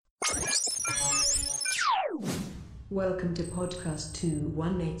Welcome to podcast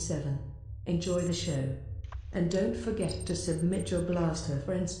 2187. Enjoy the show. And don't forget to submit your blaster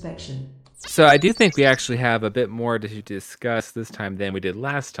for inspection. So I do think we actually have a bit more to discuss this time than we did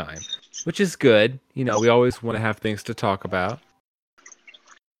last time, which is good. You know, we always want to have things to talk about.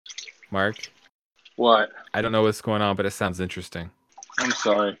 Mark? What? I don't know what's going on, but it sounds interesting. I'm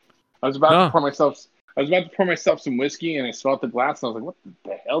sorry. I was about to pour myself some whiskey, and I smelled the glass, and I was like, "What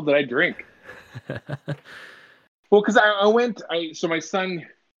the hell did I drink?" Well, because so my son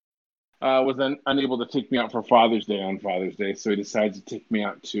was unable to take me out for Father's Day on Father's Day, so he decided to take me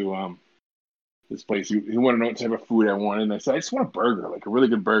out to this place. He wanted to know what type of food I wanted, and I said, "I just want a burger, like a really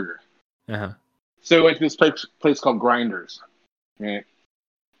good burger." Uh-huh. So I went to this place called Grinders. Right?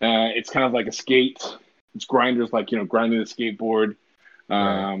 It's kind of like a skate. It's Grinders, like, grinding the skateboard.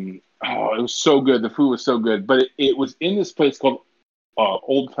 Right. Oh, it was so good. The food was so good. But it was in this place called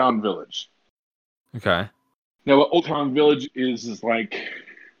Old Town Village. Okay. Now, what Old Town Village is like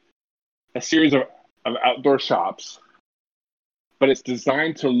a series of outdoor shops, but it's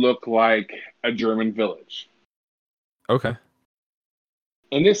designed to look like a German village. Okay.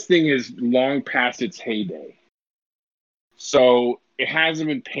 And this thing is long past its heyday. So it hasn't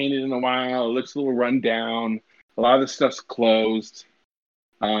been painted in a while. It looks a little run down. A lot of the stuff's closed.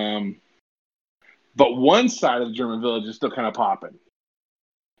 But one side of the German village is still kind of popping.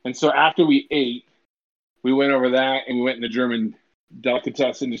 And so after we ate, we went over that and we went in the German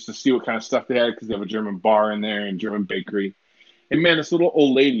delicatessen just to see what kind of stuff they had, because they have a German bar in there and German bakery. And man, this little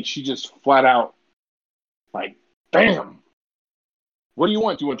old lady, she just flat out, like, bam! What do you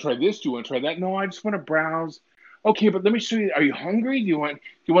want? Do you want to try this? Do you want to try that? No, I just want to browse. Okay, but let me show you. Are you hungry? Do you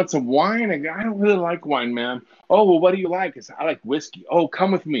want some wine? I don't really like wine, man. Oh, well, what do you like? I like whiskey. Oh,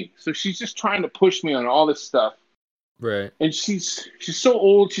 come with me. So she's just trying to push me on all this stuff. Right. And she's so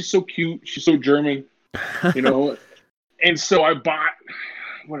old. She's so cute. She's so German, And so I bought.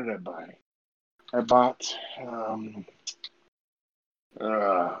 What did I buy? I bought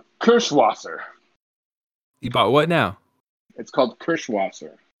Kirschwasser. You bought what now? It's called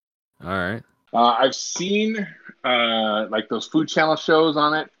Kirschwasser. All right. I've seen like those Food Channel shows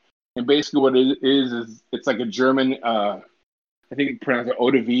on it, and basically what it is it's like a German, I think you pronounce it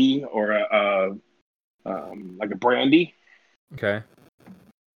eau de vie, or like a brandy. Okay.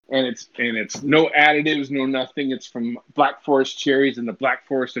 And it's no additives, no nothing. It's from Black Forest cherries in the Black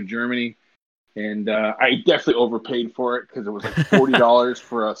Forest of Germany, and I definitely overpaid for it because it was like $40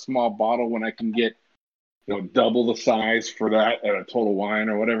 for a small bottle when I can get double the size for that at a Total Wine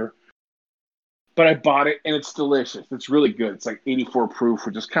or whatever. But I bought it, and it's delicious. It's really good. It's like 84 proof,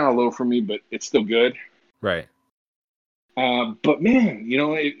 which is kind of low for me, but it's still good. Right. But man,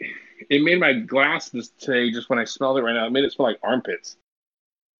 it made my glass today, just when I smelled it right now, it made it smell like armpits.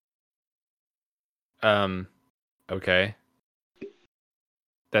 Okay.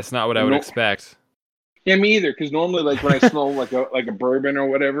 That's not what I would expect. Yeah, me either, because normally, like, when I smell like a bourbon or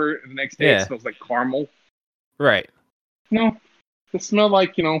whatever, the next day it smells like caramel. Right. No, it smelled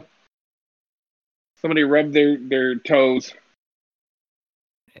like, somebody rubbed their toes.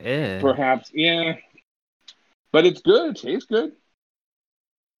 Perhaps, yeah. But it's good. It tastes good.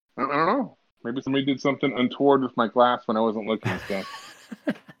 I don't know. Maybe somebody did something untoward with my glass when I wasn't looking and stuff.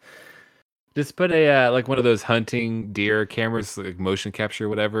 Just put a like one of those hunting deer cameras, like motion capture,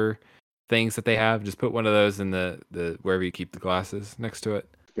 whatever things that they have. Just put one of those in the wherever you keep the glasses next to it.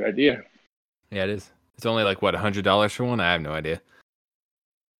 Good idea. Yeah, it is. It's only like what, $100 for one? I have no idea.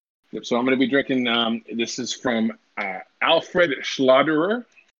 Yep. So I'm going to be drinking. This is from Alfred Schladerer.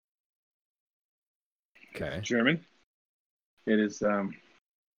 Okay. German. It is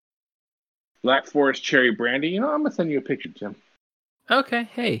Black Forest cherry brandy. I'm going to send you a picture, Tim. Okay.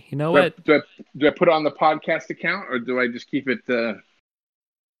 Hey, you know what? Do I put it on the podcast account, or do I just keep it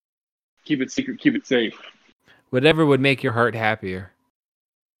secret, keep it safe? Whatever would make your heart happier.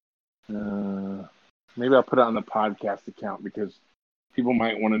 Maybe I'll put it on the podcast account, because people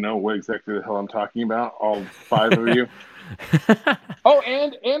might want to know what exactly the hell I'm talking about. All 5 of you. Oh,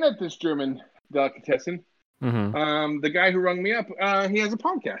 and at this German delicatessen, the guy who rung me up, he has a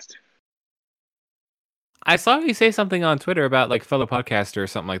podcast. I saw you say something on Twitter about like fellow podcaster or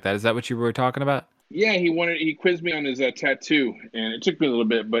something like that. Is that what you were talking about? Yeah, he quizzed me on his tattoo, and it took me a little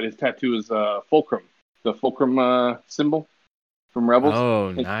bit, but his tattoo is fulcrum, the fulcrum symbol from Rebels.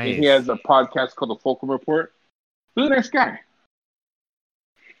 Oh, nice. And he has a podcast called The Fulcrum Report. He's a nice guy.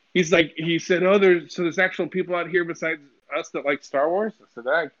 He said, oh, there's actual people out here besides us that like Star Wars? I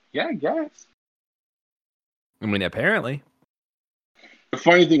said, yeah, I guess. I mean, apparently. The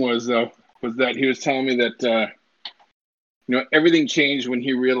funny thing was that he was telling me that everything changed when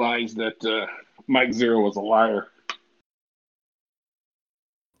he realized that Mike Zero was a liar.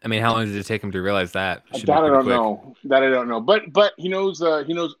 I mean, how long did it take him to realize that? It should be That I pretty don't quick. know. That I don't know. But he knows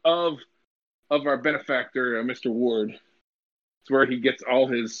of our benefactor, Mr. Ward. It's where he gets all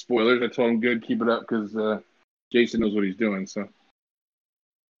his spoilers. I told him, good, keep it up, because Jason knows what he's doing. So,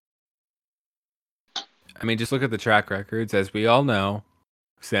 I mean, just look at the track records, as we all know,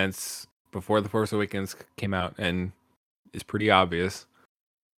 since before The Force Awakens came out, and it's pretty obvious.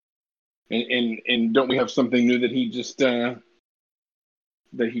 and don't we have something new that he just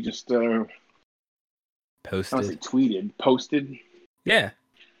posted?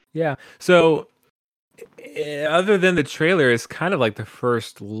 Yeah. So, other than the trailer, it's kind of like the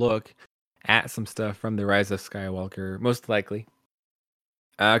first look at some stuff from The Rise of Skywalker, most likely.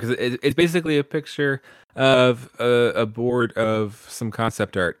 Because it's basically a picture of a board of some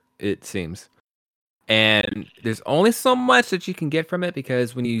concept art, it seems. And there's only so much that you can get from it,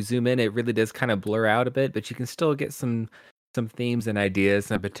 because when you zoom in, it really does kind of blur out a bit, but you can still get some themes and ideas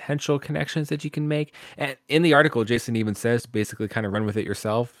and potential connections that you can make. And in the article, Jason even says basically kind of run with it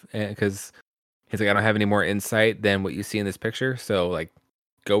yourself, because he's like, I don't have any more insight than what you see in this picture, so like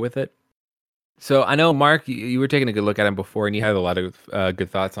go with it. So I know, Mark, you were taking a good look at him before, and you had a lot of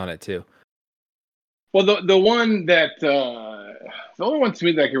good thoughts on it too. Well, the one that the only one to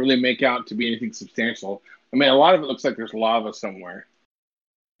me that I can really make out to be anything substantial. I mean, a lot of it looks like there's lava somewhere,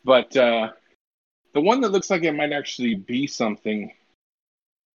 but the one that looks like it might actually be something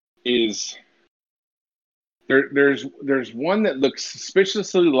is there's one that looks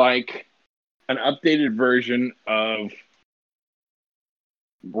suspiciously like an updated version of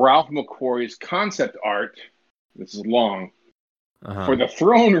Ralph McQuarrie's concept art. This is long for the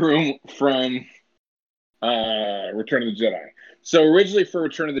throne room from Return of the Jedi. So originally for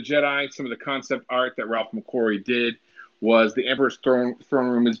Return of the Jedi, some of the concept art that Ralph McQuarrie did was the Emperor's throne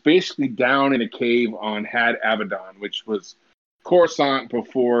room is basically down in a cave on Had Abaddon, which was Coruscant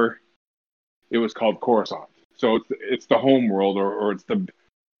before it was called Coruscant. So it's the home world, or it's the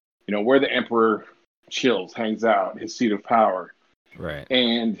where the Emperor chills, hangs out, his seat of power. Right.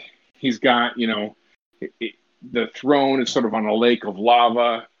 And he's got the throne is sort of on a lake of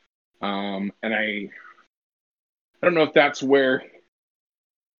lava, and I don't know if that's where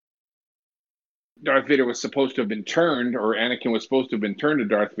Darth Vader was supposed to have been turned, or Anakin was supposed to have been turned to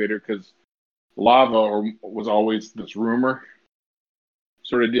Darth Vader, because lava was always this rumor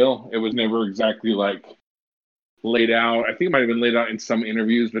sort of deal. It was never exactly like laid out. I think it might have been laid out in some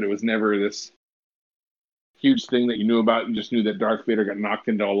interviews, but it was never this huge thing that you knew about. You just knew that Darth Vader got knocked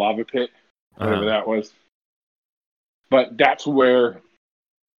into a lava pit, whatever that was. But that's where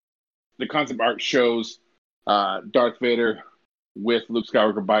the concept art shows Darth Vader with Luke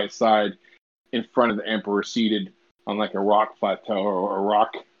Skywalker by his side, in front of the Emperor, seated on like a rock plateau or a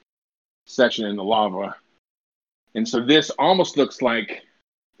rock section in the lava. And so this almost looks like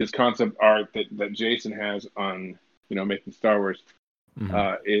his concept art that Jason has on making Star Wars.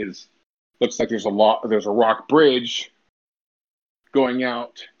 Looks like there's a rock bridge going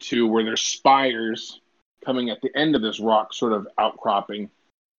out to where there's spires coming at the end of this rock sort of outcropping, and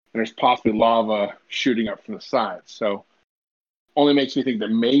there's possibly lava shooting up from the side. So only makes me think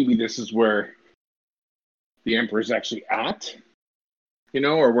that maybe this is where the Emperor's actually at,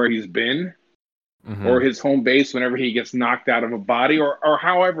 or where he's been, or his home base whenever he gets knocked out of a body, or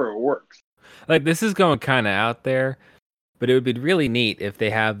however it works. Like, this is going kind of out there, but it would be really neat if they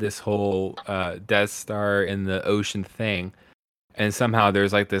have this whole Death Star in the ocean thing, and somehow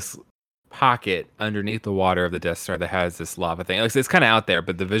there's like this pocket underneath the water of the Death Star that has this lava thing. Like, it's kind of out there,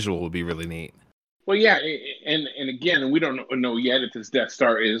 but the visual will be really neat. Well, yeah, and again, we don't know yet if this Death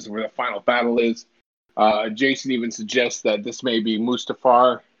Star is where the final battle is. Jason even suggests that this may be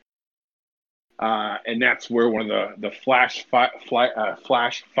Mustafar, and that's where one of the flash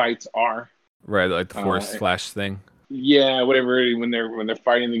fights are. Right, like the Force flash thing. Yeah, whatever. When they're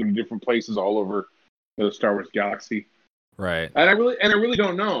fighting in different places all over the Star Wars galaxy. Right. And I really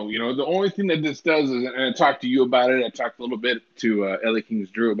don't know. The only thing that this does is, and I talked to you about it. I talked a little bit to Ellie King's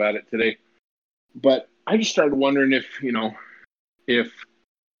Drew about it today. But I just started wondering if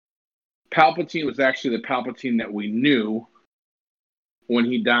Palpatine was actually the Palpatine that we knew when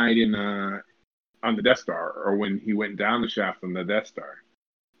he died on the Death Star, or when he went down the shaft on the Death Star.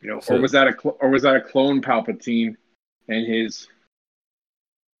 Or was that a clone Palpatine, and his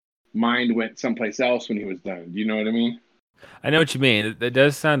mind went someplace else when he was done? Do you know what I mean? I know what you mean. It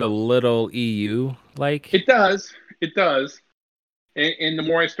does sound a little EU like. It does. And the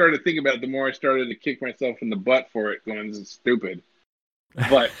more I started thinking about it, the more I started to kick myself in the butt for it, going, "This is stupid."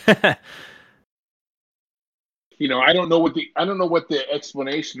 But I don't know what the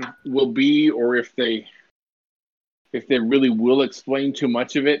explanation will be, or if they if they really will explain too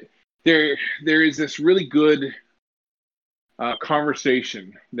much of it. There is this really good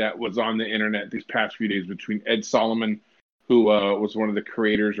conversation that was on the internet these past few days between Ed Solomon, who was one of the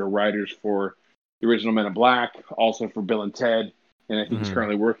creators or writers for the original Men in Black, also for Bill and Ted, and I think he's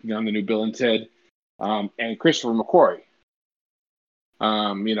currently working on the new Bill and Ted, and Christopher McQuarrie.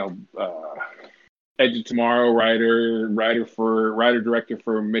 Edge of Tomorrow writer director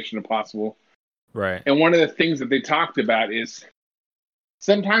for Mission Impossible. Right. And one of the things that they talked about is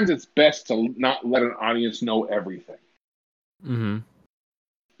sometimes it's best to not let an audience know everything. Mm-hmm.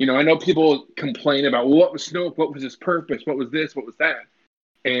 I know people complain about what was Snoke, what was his purpose, what was this, what was that,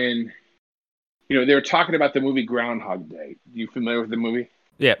 and they were talking about the movie Groundhog Day. You familiar with the movie?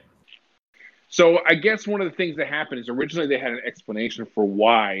 Yeah. So I guess one of the things that happened is originally they had an explanation for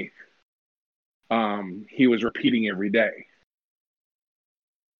why he was repeating every day.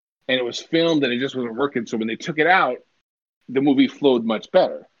 And it was filmed and it just wasn't working. So when they took it out, the movie flowed much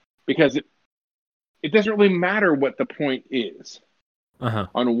better because it doesn't really matter what the point is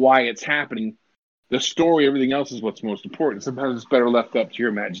on why it's happening. The story, everything else is what's most important. Sometimes it's better left up to your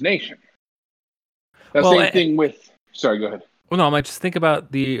imagination. Same thing with... Sorry, go ahead. Well, no, I might just think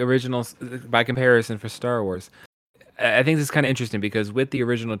about the originals by comparison for Star Wars. I think this is kind of interesting because with the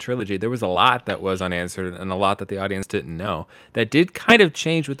original trilogy, there was a lot that was unanswered and a lot that the audience didn't know. That did kind of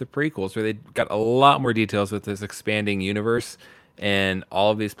change with the prequels, where they got a lot more details with this expanding universe and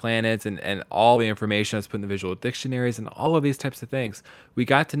all of these planets and all the information that's put in the visual dictionaries and all of these types of things. We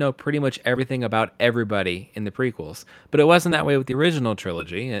got to know pretty much everything about everybody in the prequels. But it wasn't that way with the original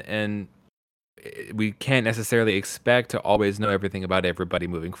trilogy, and we can't necessarily expect to always know everything about everybody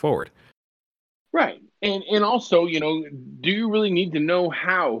moving forward. Right. And also, do you really need to know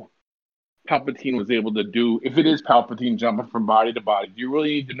how Palpatine was able to do, if it is Palpatine jumping from body to body, do you really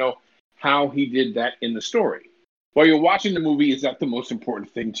need to know how he did that in the story? While you're watching the movie, is that the most important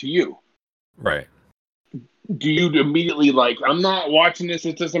thing to you? Right. Do you immediately I'm not watching this,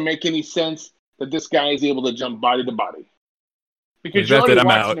 it doesn't make any sense that this guy is able to jump body to body? Because you're already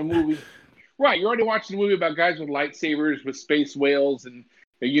watching a movie. Right, you're already watching a movie about guys with lightsabers, with space whales, and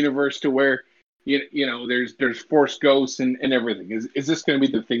a universe to where there's Force ghosts and everything. Is this going to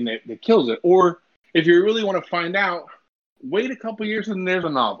be the thing that kills it? Or if you really want to find out, wait a couple years and there's a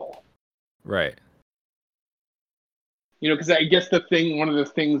novel. Right. Because I guess one of the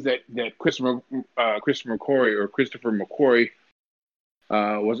things that Christopher McQuarrie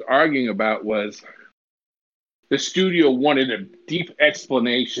was arguing about was the studio wanted a deep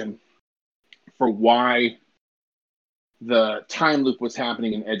explanation for why the time loop was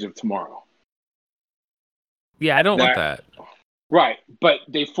happening in Edge of Tomorrow. Yeah, I don't want that. Right, but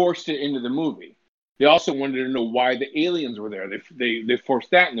they forced it into the movie. They also wanted to know why the aliens were there. They forced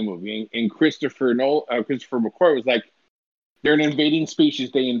that in the movie. And Christopher McQuarrie was like, they're an invading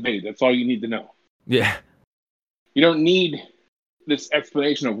species, they invade. That's all you need to know. Yeah. You don't need this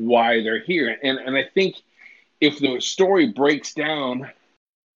explanation of why they're here. And I think if the story breaks down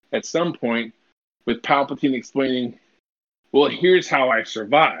at some point with Palpatine explaining, well, here's how I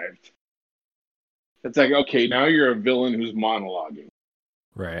survived. It's like, okay, now you're a villain who's monologuing.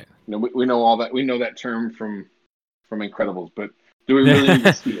 Right. We know all that. We know that term from Incredibles, but do we really need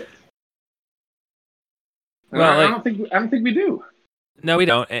to see it? Well, I don't think we do. No, we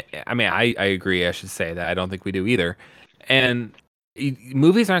don't. I mean, I agree. I should say that I don't think we do either. And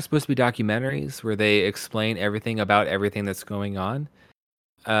movies aren't supposed to be documentaries where they explain everything about everything that's going on.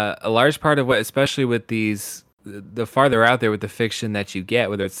 A large part of what, especially with these, the farther out there with the fiction that you get,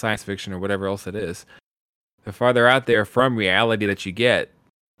 whether it's science fiction or whatever else it is, the farther out there from reality that you get,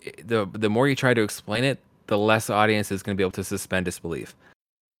 the more you try to explain it, the less the audience is going to be able to suspend disbelief.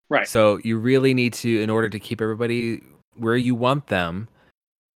 Right. So you really need to, in order to keep everybody where you want them,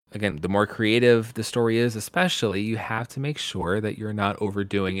 again, the more creative the story is, especially, you have to make sure that you're not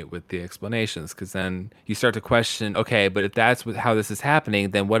overdoing it with the explanations, because then you start to question, okay, but if that's how this is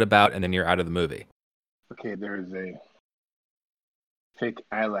happening, then what about, and then you're out of the movie. Okay, there's a fake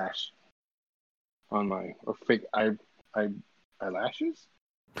eyelash on or fake eyelashes?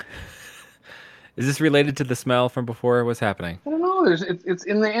 Is this related to the smell from before? What's happening? I don't know. It's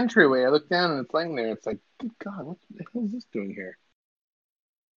in the entryway. I look down and it's laying there. It's like, good God, what the hell is this doing here?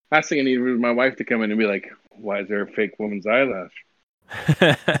 Last thing I need is my wife to come in and be like, why is there a fake woman's eyelash?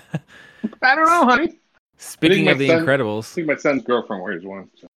 I don't know, honey. Speaking of the Incredibles. I think my son's girlfriend wears one.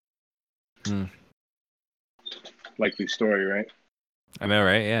 So. Likely story, right? I know,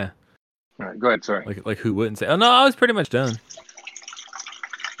 right? Yeah. All right, go ahead. Sorry. Like who wouldn't say? Oh no, I was pretty much done.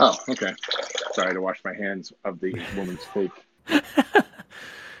 Oh, okay. Sorry to wash my hands of the woman's fake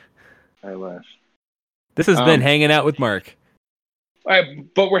eyelash. This has been Hanging Out with Mark.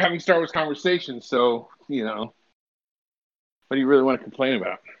 But we're having Star Wars conversations, so, what do you really want to complain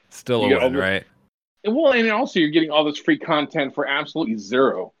about? Still a win, right? Well, and also you're getting all this free content for absolutely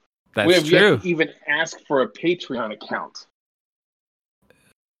zero. We have true. yet to even ask for a Patreon account.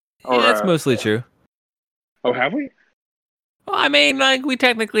 Yeah, that's mostly true. Oh, have we? Well, I mean, like, we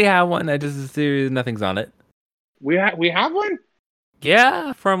technically have one. I just nothing's on it. We have one?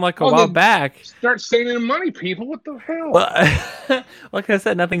 Yeah, from like a while back. Start sending money, people. What the hell? Well, like I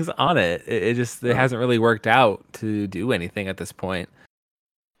said, nothing's on it. It hasn't really worked out to do anything at this point.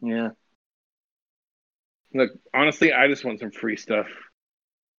 Yeah. Look, honestly, I just want some free stuff.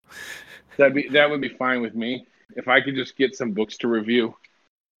 That would be fine with me. If I could just get some books to review.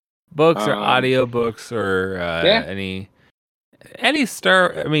 Books or audio books or any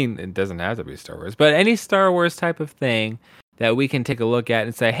Star. I mean, it doesn't have to be Star Wars, but any Star Wars type of thing that we can take a look at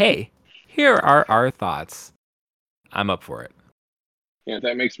and say, hey, here are our thoughts. I'm up for it. Yeah, if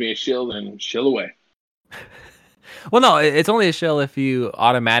that makes me a shill, then shill away. Well, no, it's only a shill if you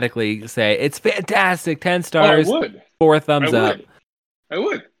automatically say, it's fantastic, 10 stars, I would. 4 thumbs up. I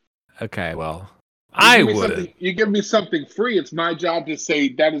would. Okay, well, I would. You give me something free, it's my job to say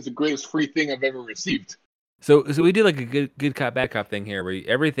that is the greatest free thing I've ever received. So we do like a good cop, bad cop thing here where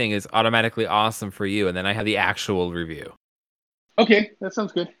everything is automatically awesome for you, and then I have the actual review. Okay, that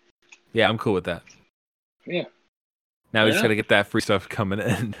sounds good. Yeah, I'm cool with that. Yeah. Now we just got to get that free stuff coming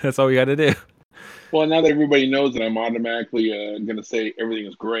in. That's all we got to do. Well, now that everybody knows that I'm automatically going to say everything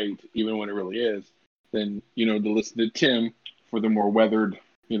is great, even when it really is, then, to listen to Tim for the more weathered,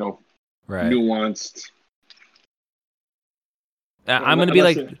 nuanced. I'm going to be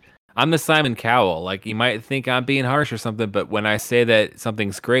like, I'm the Simon Cowell. Like, you might think I'm being harsh or something, but when I say that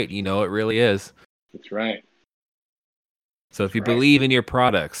something's great, it really is. That's right. So if you believe in your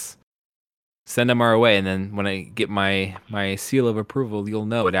products, send them our way, and then when I get my seal of approval, you'll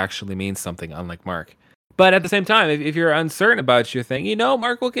know it actually means something, unlike Mark. But at the same time, if you're uncertain about your thing,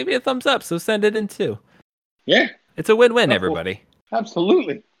 Mark will give you a thumbs up, so send it in too. Yeah. It's a win-win, everybody.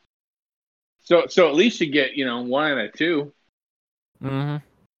 Absolutely. So at least you get, 1 out of 2. Mm-hmm.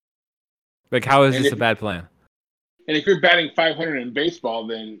 Like, how is this a bad plan? And if you're batting 500 in baseball,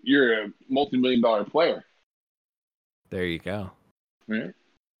 then you're a multi-million-dollar player. There you go. Right.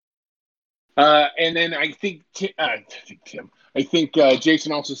 And then I think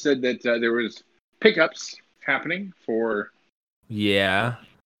Jason also said that there was pickups happening for. Yeah.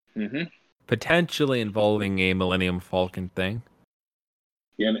 Mm-hmm. Potentially involving a Millennium Falcon thing.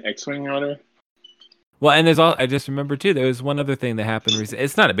 Yeah, an X-Wing or whatever. Well, and I just remember too, there was one other thing that happened recently.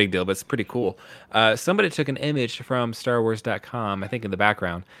 It's not a big deal, but it's pretty cool. Somebody took an image from StarWars.com, I think in the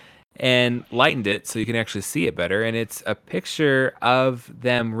background, and lightened it so you can actually see it better. And it's a picture of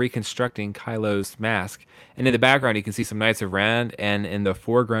them reconstructing Kylo's mask. And in the background, you can see some Knights of Ren. And in the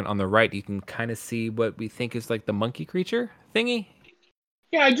foreground on the right, you can kind of see what we think is like the monkey creature thingy.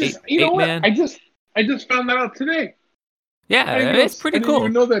 Yeah, I just found that out today. Yeah, it's pretty cool. I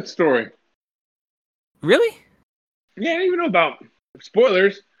didn't even know that story. Really? Yeah, I didn't even know about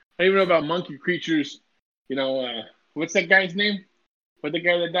spoilers. I didn't even know about monkey creatures. What's that guy's name? What the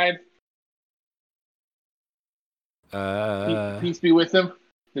guy that died? Peace be with him.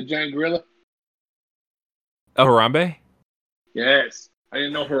 The giant gorilla. Oh, Harambe? Yes. I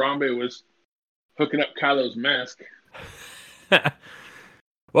didn't know Harambe was hooking up Kylo's mask.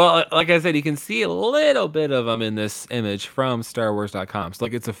 Well, like I said, you can see a little bit of them in this image from StarWars.com. So,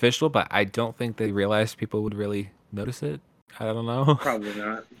 it's official, but I don't think they realized people would really notice it. I don't know. Probably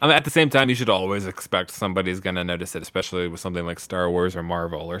not. I mean, at the same time, you should always expect somebody's going to notice it, especially with something like Star Wars or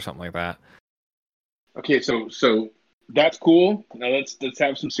Marvel or something like that. Okay, so that's cool. Now let's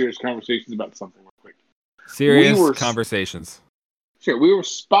have some serious conversations about something real quick. Serious conversations. Sure, we were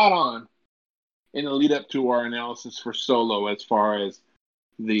spot on in the lead up to our analysis for Solo as far as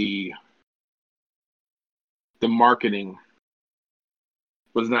the marketing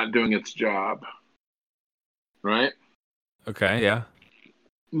was not doing its job. Right? Okay, yeah.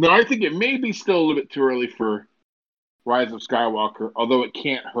 No, I think it may be still a little bit too early for Rise of Skywalker, although it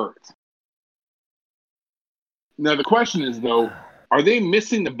can't hurt. Now, the question is, though, are they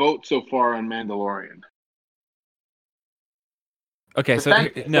missing the boat so far on Mandalorian? Okay, the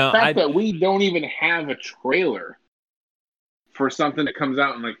fact that we don't even have a trailer for something that comes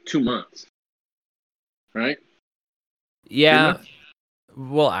out in like 2 months. Right? Yeah.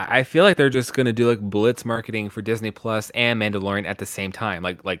 Well, I feel like they're just going to do like blitz marketing for Disney Plus and Mandalorian at the same time,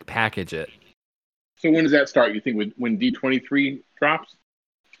 like package it. So when does that start? You think when D23 drops?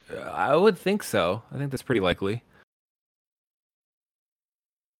 I would think so. I think that's pretty likely.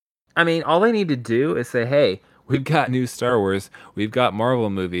 I mean, all they need to do is say, "Hey, we've got new Star Wars, we've got Marvel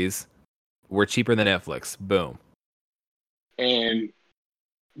movies, we're cheaper than Netflix." Boom. And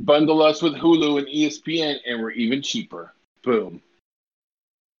bundle us with Hulu and ESPN, and we're even cheaper. Boom.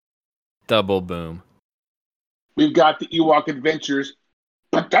 Double boom. We've got the Ewok Adventures,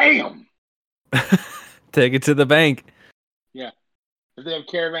 but damn! Take it to the bank. Yeah. If they have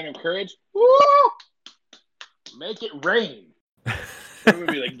Caravan of Courage, woo! Make it rain. It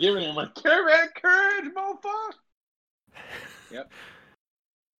would be like giving him a Caravan of Courage, motherfucker. Yep.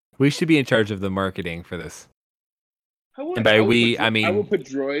 We should be in charge of the marketing for this. And by I mean will put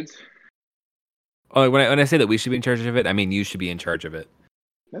droids. Oh, when I say that we should be in charge of it, I mean you should be in charge of it.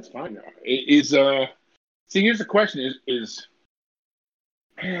 That's fine. See, here's the question: is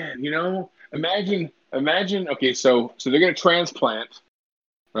man, imagine. Okay, so they're gonna transplant,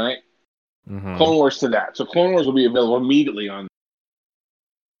 right? Mm-hmm. Clone Wars to that. So Clone Wars will be available immediately on.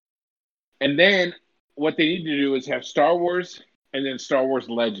 And then what they need to do is have Star Wars and then Star Wars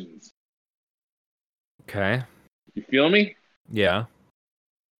Legends. Okay. You feel me? Yeah.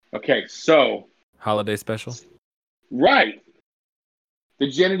 Okay, so Holiday special. right, the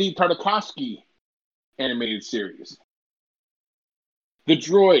Gennady Tartakovsky animated series, the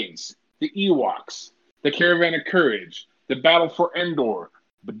droids, the Ewoks, the Caravan of Courage, the Battle for Endor,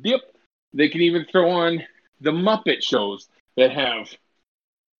 but dip. They can even throw on the Muppet shows that have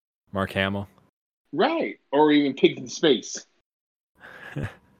Mark Hamill. right, or even Pigs in Space.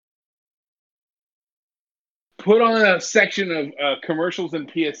 Put on a section of commercials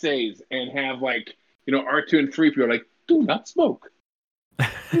and PSAs and have R2 and 3PO like, do not smoke.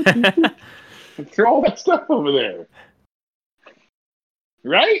 Throw all that stuff over there.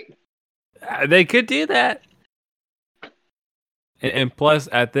 Right? They could do that. And plus,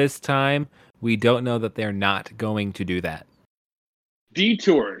 at this time, we don't know that they're not going to do that.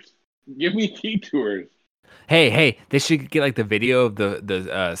 Detours. Give me detours. Hey, they should get like the video of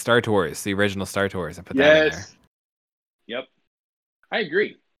the Star Tours, the original Star Tours, and put that in there. Yep. I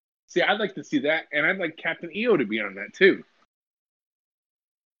agree. See, I'd like to see that, and I'd like Captain EO to be on that too.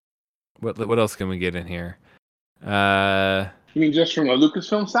 What else can we get in here? You mean just from a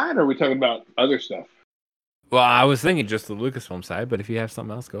Lucasfilm side, or are we talking about other stuff? Well, I was thinking just the Lucasfilm side, but if you have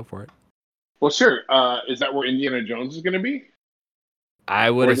something else, go for it. Well, sure. Is that where Indiana Jones is going to be? I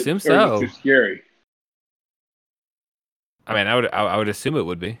would assume so. Or is it too scary? I mean, I would assume it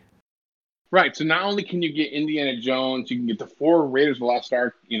would be. Right. So not only can you get Indiana Jones, you can get the 4 Raiders of the Lost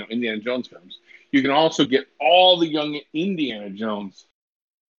Ark, Indiana Jones films. You can also get all the young Indiana Jones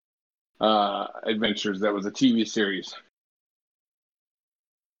adventures. That was a TV series.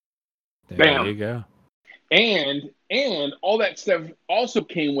 There you go. And all that stuff also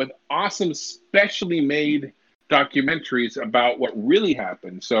came with awesome, specially made documentaries about what really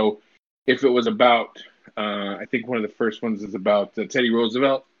happened. So if it was about, I think one of the first ones is about Teddy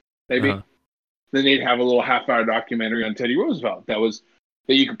Roosevelt, maybe. Uh-huh. Then they'd have a little half-hour documentary on Teddy Roosevelt that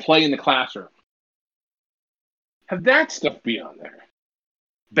you could play in the classroom. Have that stuff be on there.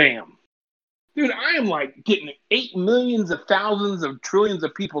 Bam. Dude, I am like getting 8 millions of thousands of trillions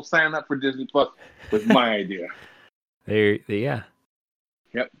of people signing up for Disney Plus with my idea. Yeah.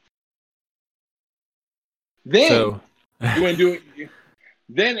 Yep. Then So, you want to do it.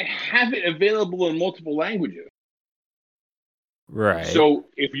 Then have it available in multiple languages. right. So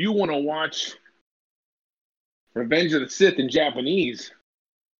if you want to watch Revenge of the Sith in Japanese,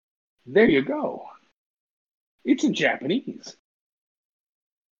 there you go. It's in Japanese.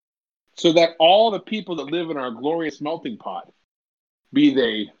 So that all the people that live in our glorious melting pot, be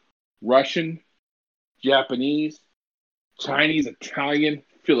they Russian, Japanese, Chinese, Italian,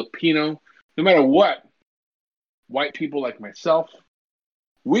 Filipino, no matter what, white people like myself,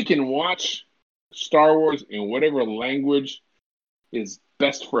 we can watch Star Wars in whatever language is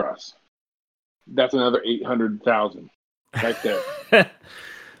best for us. That's another 800,000 right there.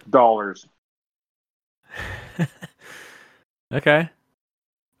 Dollars. Okay.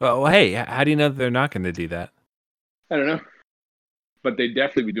 Well, hey, how do you know that they're not going to do that? I don't know. But they'd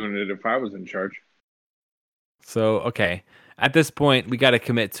definitely be doing it if I was in charge. So, okay. At this point, we got to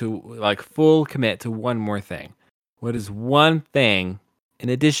full commit to one more thing. What is one thing, in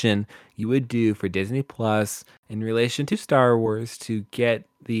addition, you would do for Disney Plus in relation to Star Wars to get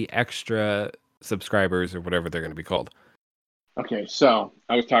the extra subscribers or whatever they're going to be called? Okay, so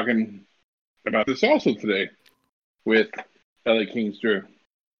I was talking about this also today with Ellie Kings Drew.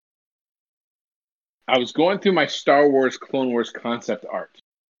 I was going through my Star Wars Clone Wars concept art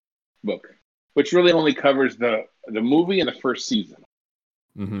book, which really only covers the movie and the first season.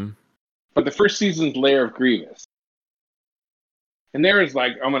 Mm-hmm. But the first season's Lair of Grievous. And there is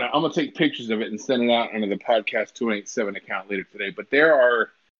like I'm gonna take pictures of it and send it out under the podcast 287 account later today. But there are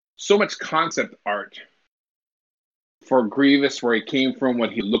so much concept art for Grievous, where he came from,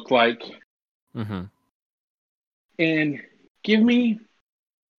 what he looked like, and give me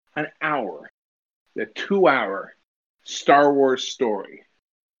an hour, a 2-hour Star Wars story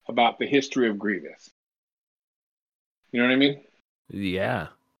about the history of Grievous. You know what I mean? Yeah.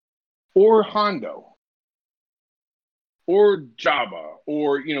 Or Hondo. Or Jabba.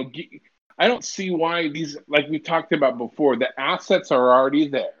 Or, I don't see why these, like we talked about before, the assets are already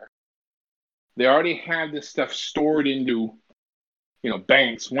there. They already have this stuff stored into,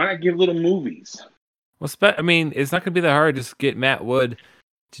 banks. Why not give little movies? Well, it's not going to be that hard. Just get Matt Wood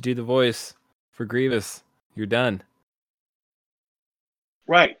to do the voice for Grievous. You're done.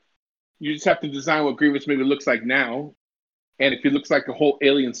 Right. You just have to design what Grievous maybe looks like now. And if he looks like a whole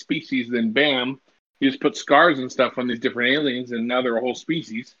alien species, then bam, you just put scars and stuff on these different aliens, and now they're a whole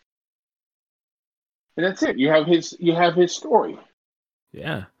species. And that's it. You have his story.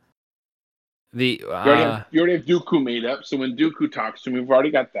 Yeah. You already have Dooku made up, so when Dooku talks to him, we've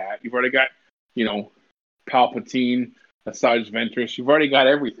already got that. You've already got, Palpatine, Asajj Ventress. You've already got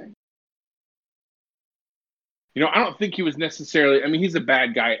everything. I don't think he was necessarily... I mean, he's a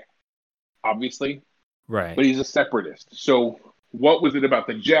bad guy, obviously. Right. But he's a separatist. So what was it about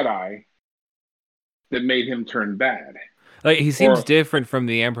the Jedi that made him turn bad? Like, he seems different from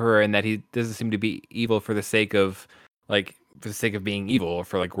the Emperor in that he doesn't seem to be evil for the sake of being evil, or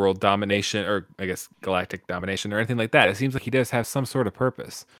for like world domination, or I guess galactic domination, or anything like that. It seems like he does have some sort of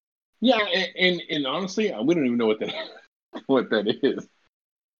purpose. Yeah, and honestly, we don't even know what that is.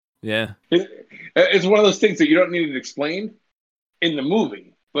 Yeah. It's one of those things that you don't need it explained in the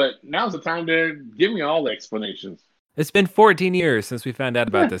movie, but now's the time to give me all the explanations. It's been 14 years since we found out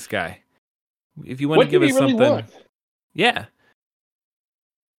about this guy. If you want to give us something... Want? Yeah.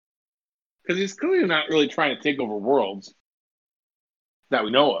 Because he's clearly not really trying to take over worlds that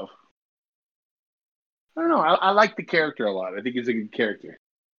we know of. I don't know. I like the character a lot. I think he's a good character.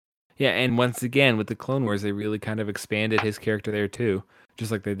 Yeah, and once again, with the Clone Wars, they really kind of expanded his character there, too.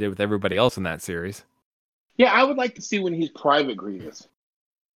 Just like they did with everybody else in that series. Yeah, I would like to see when he's Private Grievous.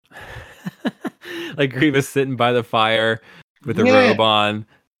 Like Grievous sitting by the fire with a robe on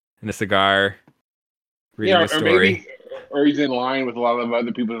and a cigar, reading a story. Or he's in line with a lot of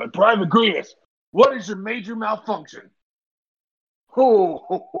other people like, Private Grievous, what is your major malfunction?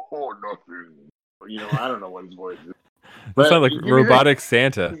 Oh, nothing. I don't know what his voice is. That sounds like robotic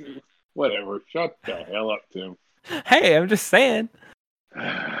Santa. Whatever. Shut the hell up, Tim. Hey, I'm just saying.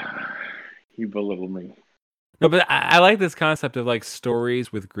 You belittle me. No, but I like this concept of like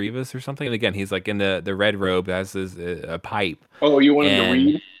stories with Grievous or something. And again, he's like in the red robe, has a pipe. Oh, you want him to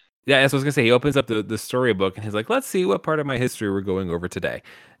read? Yeah, that's what I was gonna say. He opens up the storybook and he's like, "Let's see what part of my history we're going over today."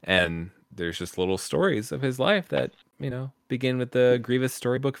 And there's just little stories of his life that begin with the Grievous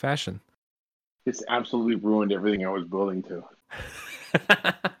storybook fashion. It's absolutely ruined everything I was building to.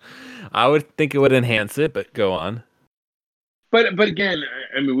 I would think it would enhance it, but go on. But again,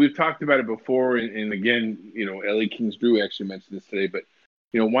 I mean, we've talked about it before, and again, Ellie Kings-Drew actually mentioned this today. But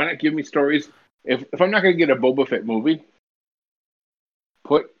why not give me stories? If I'm not going to get a Boba Fett movie,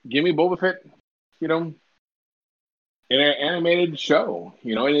 give me Boba Fett, in an animated show,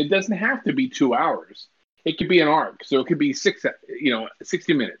 and it doesn't have to be 2 hours. It could be an arc, so it could be 60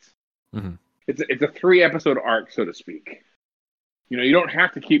 minutes. Mm-hmm. It's a 3-episode arc, so to speak. You don't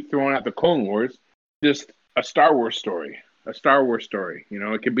have to keep throwing out the Clone Wars. Just a Star Wars story. A Star Wars story.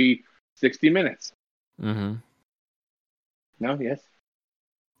 It could be 60 minutes. Mm-hmm. No? Yes?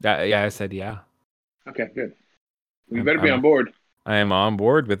 Yeah, I said yeah. Okay, good. You better be on board. I am on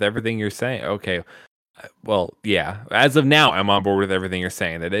board with everything you're saying. Okay. Well, yeah. As of now, I'm on board with everything you're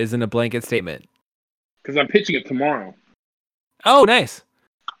saying. That isn't a blanket statement. Because I'm pitching it tomorrow. Oh, nice.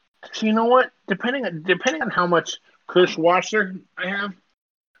 So you know what? Depending on how much Chris Wasser I have,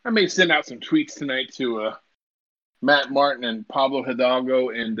 I may send out some tweets tonight to Matt Martin and Pablo Hidalgo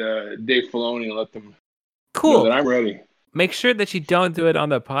and Dave Filoni and let them know that I'm ready. Make sure that you don't do it on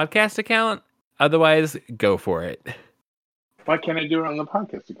the podcast account. Otherwise, go for it. Why can't I do it on the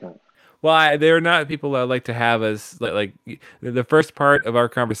podcast account? Well, they're not people I like to have as like the first part of our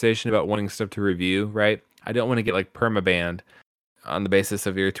conversation about wanting stuff to review, right? I don't want to get like permabanned on the basis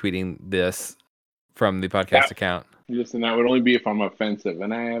of your tweeting this from the podcast account. Listen, that would only be if I'm offensive,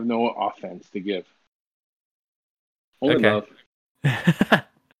 and I have no offense to give. Only love.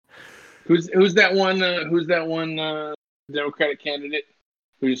 Who's that one? Who's that one Democratic candidate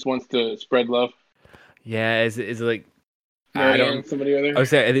who just wants to spread love? Yeah, is it like I Marianne, don't. somebody other. I was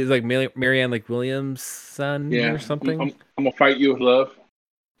saying it's like Marianne like Williams' son Yeah, or something. I'm gonna fight you with love.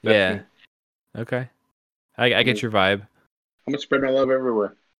 That's Yeah. me. Okay. I get your vibe. I'm gonna spread my love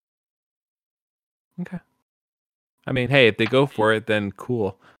everywhere. Okay. I mean, hey, if they go for it, then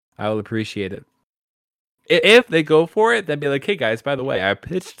cool. I will appreciate it. If they go for it, then be like, hey guys, by the way, I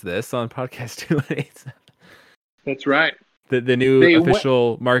pitched this on podcast 218. That's right. The new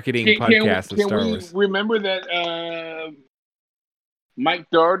official marketing podcast of Star Wars. Can we remember that Mike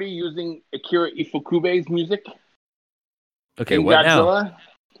Doherty using Akira Ifukube's music? Okay, in what Godzilla?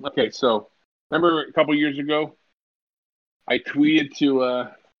 now? Okay, so remember a couple years ago, I tweeted to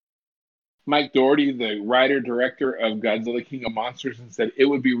Mike Doherty, the writer-director of Godzilla King of Monsters, and said it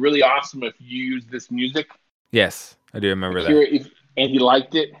would be really awesome if you used this music. Yes, I do remember Akira, that. And he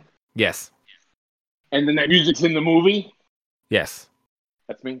liked it. Yes. And then that music's in the movie. Yes.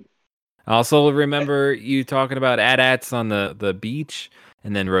 That's me. I also remember you talking about AT-ATs on the beach,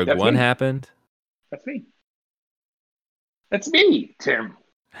 and then Rogue One happened. That's me. That's me, Tim.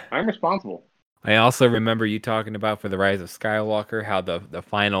 I'm responsible. I also remember you talking about for the Rise of Skywalker how the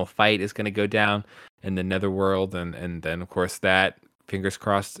final fight is going to go down in the Netherworld, and then of course that, fingers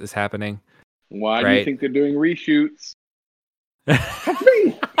crossed, is happening. Why do you think they're doing reshoots? That's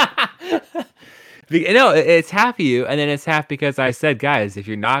me. No, it's half you, and then it's half because I said, guys, if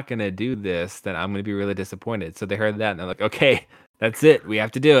you're not going to do this, then I'm going to be really disappointed. So they heard that, and they're like, okay, that's it. We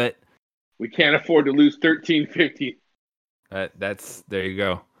have to do it. We can't afford to lose $13.50. There you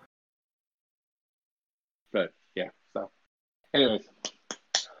go. But yeah, so anyways,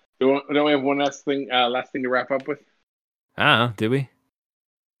 don't we have one last thing to wrap up with? Did we?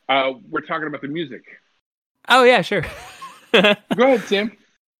 We're talking about the music. Oh yeah, sure. Go ahead, Tim.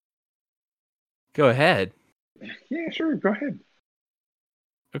 Go ahead. Yeah, sure. Go ahead.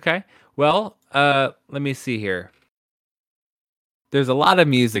 Okay. Well, let me see here. There's a lot of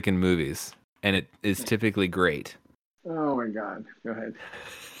music in movies, and it is typically great. Oh my God. Go ahead.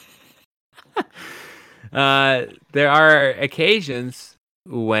 There are occasions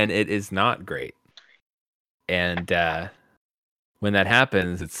when it is not great. And when that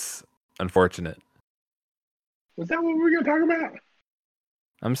happens, it's unfortunate. Was that what we were going to talk about?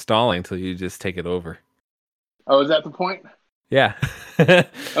 I'm stalling until you just take it over. Oh, is that the point? Yeah.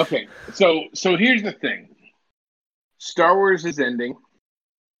 Okay. So here's the thing. Star Wars is ending.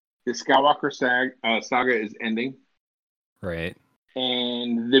 The Skywalker saga is ending. Right.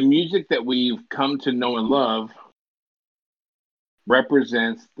 And the music that we've come to know and love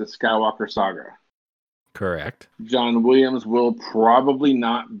represents the Skywalker saga. Correct. John Williams will probably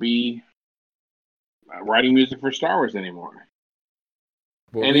not be writing music for Star Wars anymore.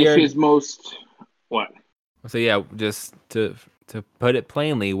 Well, and it's his most... What? So yeah, just to put it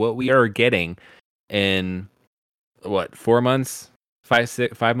plainly, what we are getting in, 4 months?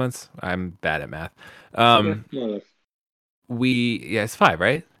 5 months? I'm bad at math. It's 5,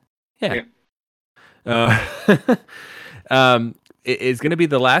 right? Yeah. It is going to be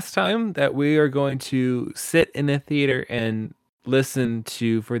the last time that we are going to sit in a theater and listen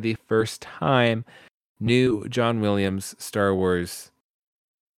to, for the first time, new John Williams Star Wars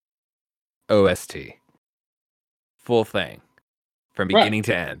OST. Full thing. From beginning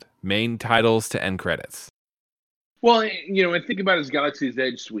to end. Main titles to end credits. Well, and think about his Galaxy's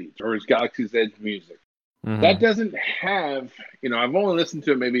Edge suite or his Galaxy's Edge music. Mm-hmm. That doesn't have, I've only listened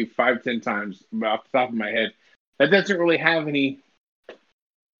to it maybe 5-10 times off the top of my head. That doesn't really have any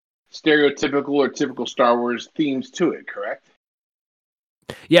stereotypical or typical Star Wars themes to it, correct?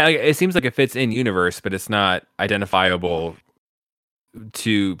 Yeah, it seems like it fits in universe, but it's not identifiable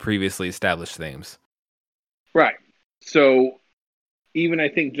to previously established themes. Right. So even I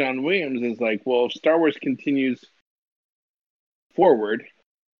think John Williams is like, well, if Star Wars continues forward,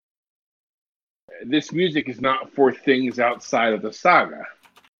 this music is not for things outside of the saga.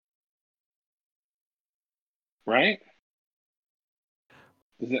 Right?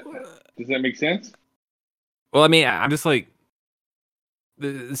 Does that make sense? Well, I mean, I'm just like,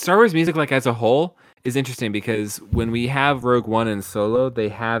 the Star Wars music, like as a whole, is interesting because when we have Rogue One and Solo, they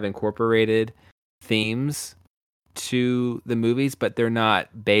have incorporated themes to the movies, but they're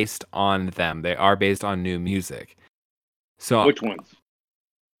not based on them. They are based on new music. So which ones?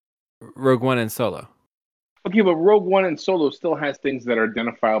 Rogue One and Solo. Okay, but Rogue One and Solo still has things that are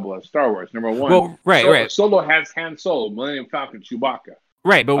identifiable as Star Wars. Number one, well, right. Solo has Han Solo, Millennium Falcon, Chewbacca.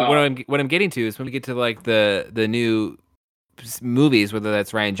 Right, but what I'm getting to is when we get to like the new movies, whether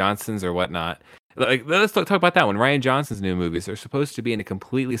that's Rian Johnson's or whatnot. Like, let's talk about that one. Rian Johnson's new movies are supposed to be in a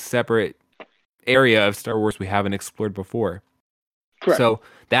completely separate area of Star Wars we haven't explored before. Correct. So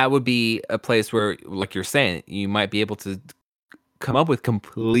that would be a place where, like you're saying, you might be able to come up with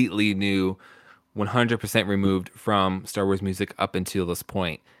completely new, 100% removed from Star Wars music up until this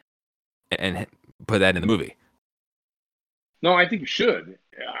point, and put that in the movie. No, I think you should.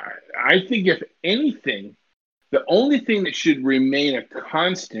 I think if anything, the only thing that should remain a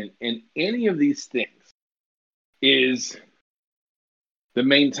constant in any of these things is the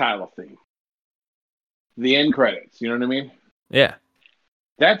main title theme, the end credits. You know what I mean? Yeah.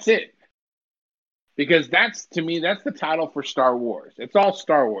 That's it. Because that's, to me, that's the title for Star Wars. It's all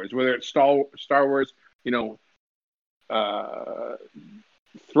Star Wars, whether it's Star Wars,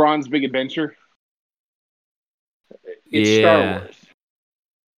 Thrawn's Big Adventure. It's Star Wars.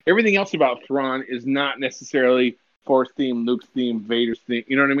 Everything else about Thrawn is not necessarily Force theme, Luke's theme, Vader's theme.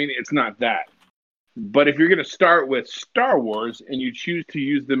 You know what I mean? It's not that. But if you're going to start with Star Wars and you choose to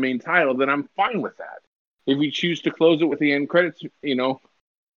use the main title, then I'm fine with that. If you choose to close it with the end credits,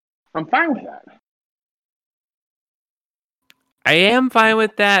 I'm fine with that. I am fine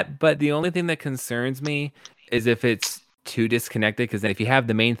with that, but the only thing that concerns me is if it's too disconnected, because then if you have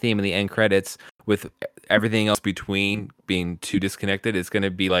the main theme and the end credits with everything else between being too disconnected, it's going to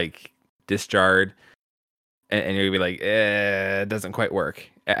be like disjarred, and you're going to be like, it doesn't quite work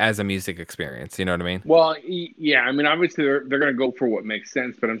as a music experience. You know what I mean? Well, yeah. I mean, obviously they're going to go for what makes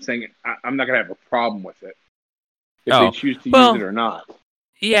sense, but I'm saying I'm not going to have a problem with it if they choose to use it or not.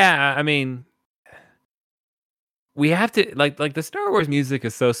 Yeah, I mean, we have to like the Star Wars music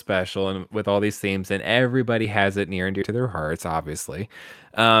is so special, and with all these themes, and everybody has it near and dear to their hearts, obviously.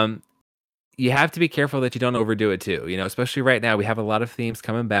 You have to be careful that you don't overdo it too, especially right now. We have a lot of themes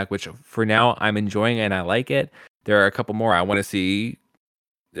coming back, which for now I'm enjoying and I like it. There are a couple more I want to see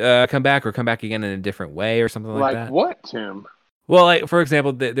come back again in a different way or something like that. Like what, Tim? Well, like, for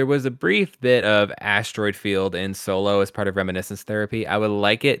example, there was a brief bit of Asteroid Field in Solo as part of Reminiscence Therapy. I would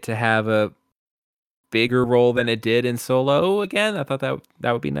like it to have a bigger role than it did in Solo again. I thought that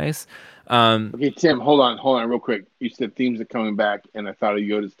would be nice. Okay, Tim, hold on real quick. You said themes are coming back, and I thought of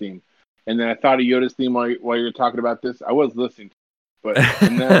Yoda's theme. And then I thought of Yoda's theme while you were talking about this. I was listening,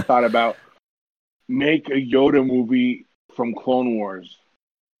 and then I thought about make a Yoda movie from Clone Wars,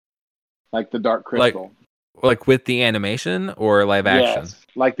 like the Dark Crystal. Like with the animation or live action?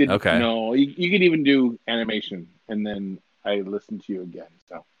 Yes. No, you could even do animation, and then I listened to you again.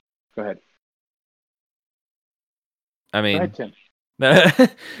 So, go ahead. I mean, go ahead, Tim.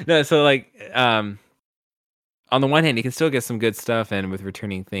 No. So on the one hand, you can still get some good stuff in with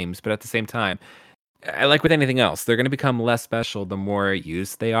returning themes, but at the same time, like with anything else, they're going to become less special the more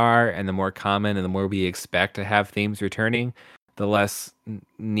used they are, and the more common, and the more we expect to have themes returning, the less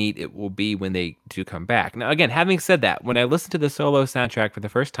neat it will be when they do come back. Now, again, having said that, when I listened to the Solo soundtrack for the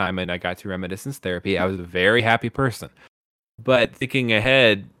first time and I got to Reminiscence Therapy, I was a very happy person. But thinking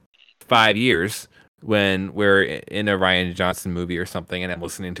ahead 5 years, when we're in a Rian Johnson movie or something, and I'm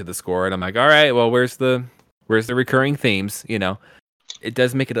listening to the score, and I'm like, all right, well, where's the recurring themes? It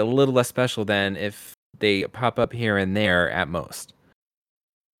does make it a little less special than if they pop up here and there at most.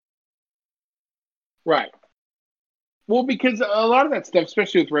 Right. Well, because a lot of that stuff,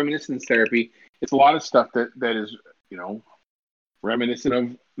 especially with Reminiscence Therapy, it's a lot of stuff that is, reminiscent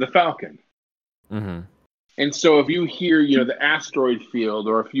of the Falcon. Mm-hmm. And so if you hear, the Asteroid Field,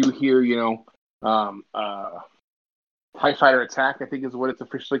 or if you hear, TIE Fighter Attack, I think is what it's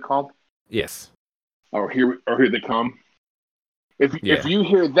officially called. Yes. Or Here They Come. If you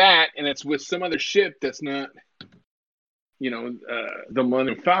hear that and it's with some other ship that's not, the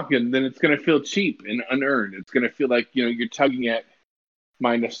Millennium Falcon, then it's going to feel cheap and unearned. It's going to feel like, you're tugging at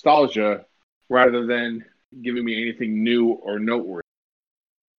my nostalgia rather than giving me anything new or noteworthy.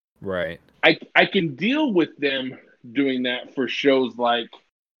 Right. I can deal with them doing that for shows like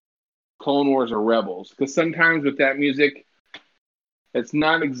Clone Wars or Rebels, because sometimes with that music, it's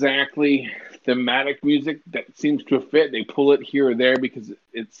not exactly thematic music that seems to fit. They pull it here or there because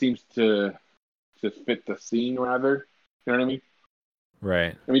it seems to fit the scene, rather. You know what I mean?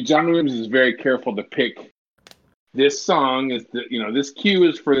 Right. I mean, John Williams is very careful to pick this song is this cue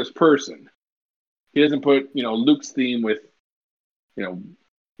is for this person. He doesn't put, Luke's theme with,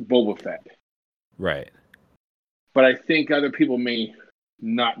 Boba Fett. Right. But I think other people may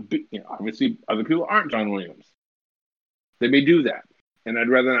not be, obviously other people aren't John Williams. They may do that. And I'd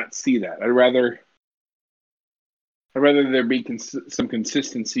rather not see that. I'd rather there be some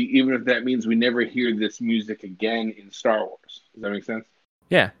consistency, even if that means we never hear this music again in Star Wars. Does that make sense?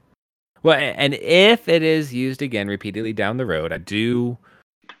 Yeah. Well, and if it is used again repeatedly down the road, I do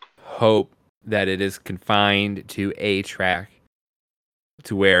hope that it is confined to a track,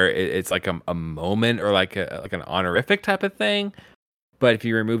 to where it's like a moment or like an honorific type of thing. But if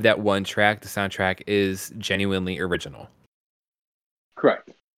you remove that one track, the soundtrack is genuinely original.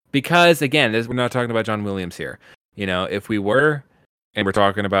 Because again, we're not talking about John Williams here. If we were, and we're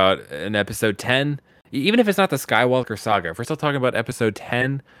talking about an episode 10, even if it's not the Skywalker saga, if we're still talking about episode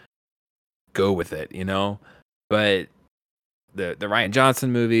 10, go with it, But the Rian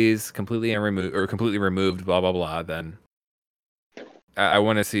Johnson movies completely removed, blah blah blah. Then I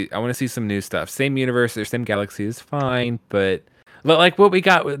want to see some new stuff. Same universe or same galaxy is fine, but like what we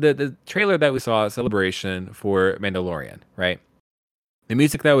got with the trailer that we saw at Celebration for Mandalorian, right? The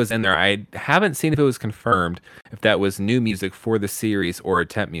music that was in there, I haven't seen if it was confirmed if that was new music for the series or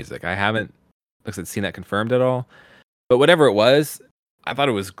temp music. I haven't seen that confirmed at all. But whatever it was, I thought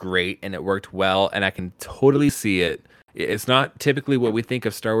it was great and it worked well, and I can totally see it. It's not typically what we think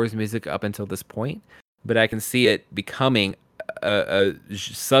of Star Wars music up until this point, but I can see it becoming a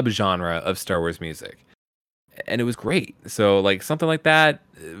subgenre of Star Wars music. And it was great. So like something like that,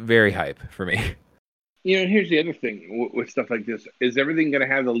 very hype for me. Here's the other thing with stuff like this. Is everything going to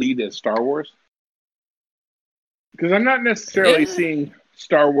have the lead as Star Wars? Because I'm not necessarily seeing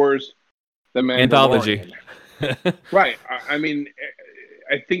Star Wars, the Mandalorian. Anthology. Right. I mean,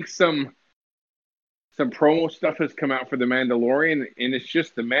 I think some promo stuff has come out for the Mandalorian, and it's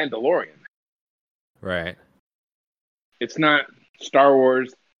just the Mandalorian. Right. It's not Star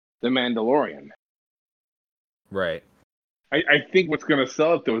Wars, the Mandalorian. Right. I think what's going to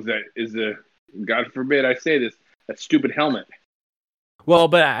sell it, though, is God forbid I say this, that stupid helmet. Well,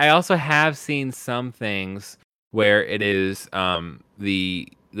 but I also have seen some things where it is the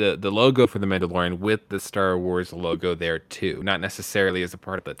logo for the Mandalorian with the Star Wars logo there too. Not necessarily as a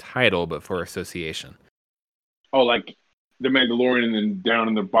part of the title, but for association. Oh, like the Mandalorian, and then down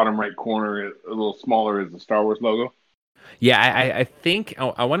in the bottom right corner, a little smaller, is the Star Wars logo? Yeah, I think,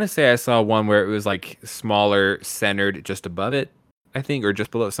 I want to say I saw one where it was like smaller, centered just above it, I think, or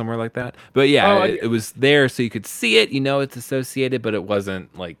just below it, somewhere like that. But yeah, it was there so you could see it, it's associated, but it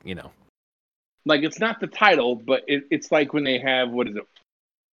wasn't like, Like, it's not the title, but it's like when they have, what is it?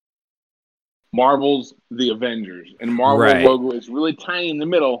 Marvel's The Avengers. And Marvel logo is really tiny in the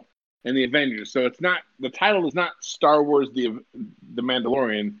middle, and The Avengers. So it's not, the title is not Star Wars, the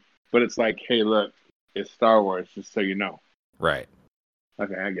Mandalorian, but it's like, hey, look, it's Star Wars, just so you know. Right.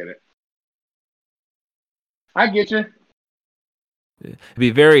 Okay, I get it. I get you. It'd be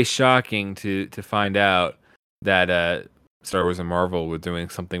very shocking to find out that Star Wars and Marvel were doing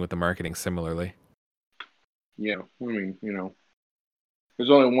something with the marketing similarly. Yeah, I mean, there's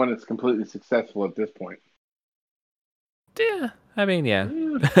only one that's completely successful at this point. Yeah, I mean, yeah.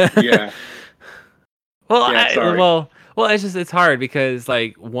 Yeah. Well, it's hard because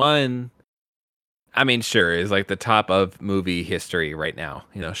like one, I mean, sure, is like the top of movie history right now,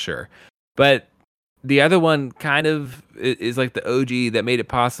 sure. But the other one kind of is like the OG that made it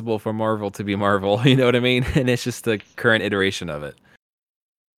possible for Marvel to be Marvel, you know what I mean? And it's just the current iteration of it.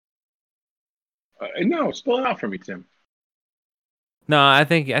 No, spell it out for me, Tim. No, I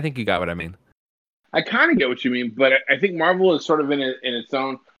think you got what I mean. I kind of get what you mean, but I think Marvel is sort of in its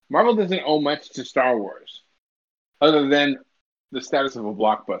own. Marvel doesn't owe much to Star Wars, other than the status of a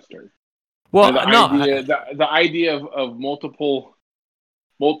blockbuster. Well, the idea of multiple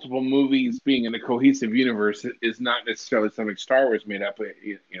movies being in a cohesive universe is not necessarily something Star Wars made up.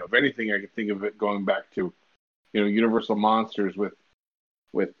 If anything, I could think of it going back to, Universal Monsters with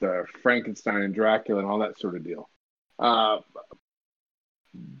Frankenstein and Dracula and all that sort of deal.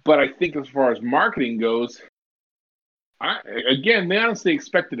 But I think as far as marketing goes, they honestly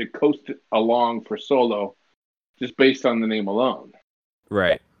expected to coast along for Solo just based on the name alone.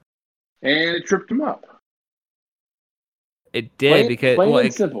 Right. And it tripped them up. It did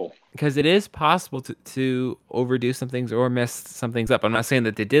because simple. Because it is possible to overdo some things or mess some things up. I'm not saying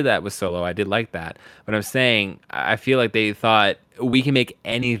that they did that with Solo. I did like that. But I'm saying I feel like they thought we can make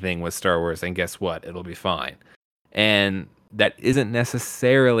anything with Star Wars and guess what? It'll be fine. And that isn't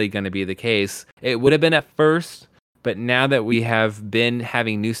necessarily going to be the case. It would have been at first, but now that we have been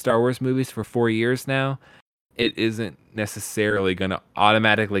having new Star Wars movies for 4 years now, it isn't necessarily going to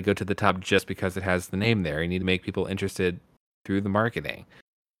automatically go to the top just because it has the name there. You need to make people interested through the marketing.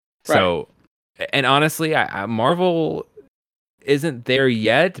 Right. So, and honestly, Marvel isn't there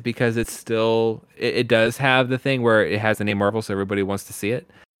yet because it's still, it does have the thing where it has the name Marvel, so everybody wants to see it.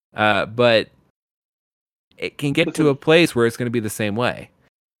 But it can get to a place where it's going to be the same way.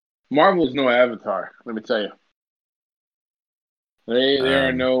 Marvel is no Avatar, let me tell you.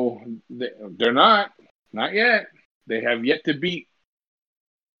 They're not yet. They have yet to beat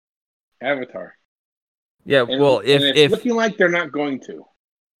Avatar. Yeah, it's looking like they're not going to.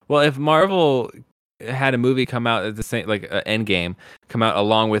 Well, if Marvel had a movie come out at the same, like Endgame, come out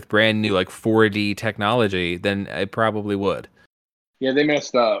along with brand new like 4D technology, then it probably would. Yeah, they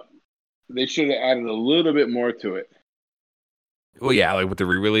messed up. They should have added a little bit more to it. Well, yeah, like with the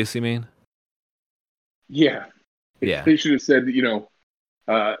re-release, you mean? Yeah. Yeah. They should have said,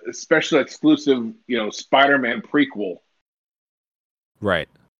 special exclusive, Spider-Man prequel. Right.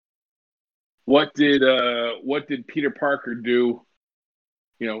 What did Peter Parker do,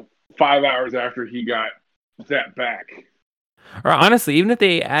 5 hours after he got that back? Or honestly, even if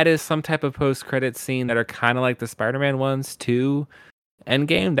they added some type of post-credit scene that are kind of like the Spider-Man ones to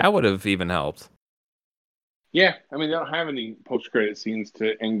Endgame, that would have even helped. Yeah, I mean, they don't have any post-credit scenes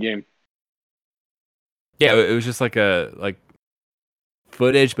to Endgame. Yeah, it was just like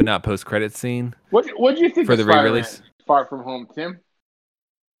footage, but not post-credit scene. What do you think for of the Spider-Man re-release? Far From Home, Tim?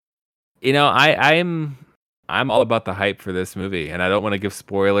 I'm all about the hype for this movie, and I don't want to give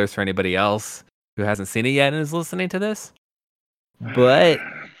spoilers for anybody else who hasn't seen it yet and is listening to this. But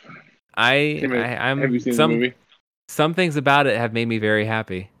Tim, have you seen the movie? Some things about it have made me very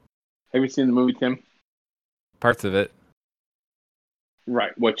happy. Have you seen the movie, Tim? Parts of it.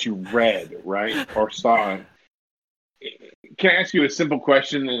 Right, what you read, right, or saw. Can I ask you a simple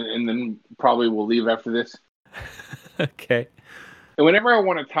question, and then probably we'll leave after this? Okay. Whenever I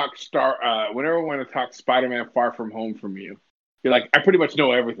want to talk Spider-Man Far From Home from you, you're like, I pretty much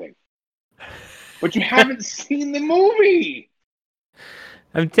know everything, but you haven't seen the movie.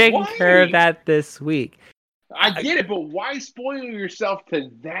 I'm taking care of that this week. I get it, but why spoil yourself to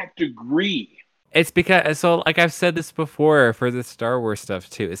that degree? It's because, like I've said this before for the Star Wars stuff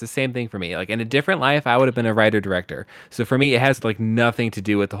too, it's the same thing for me. Like in a different life, I would have been a writer-director. So for me, it has like nothing to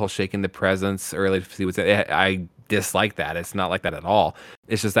do with the whole shaking the presents early to see what's. I dislike that. It's not like that at all.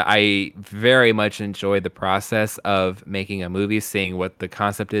 It's just that I very much enjoy the process of making a movie, seeing what the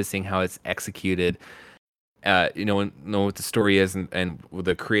concept is, seeing how it's executed. Know what the story is and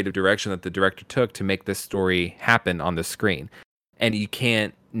the creative direction that the director took to make this story happen on the screen. And you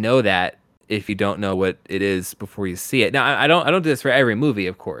can't know that if you don't know what it is before you see it. Now, I don't do this for every movie,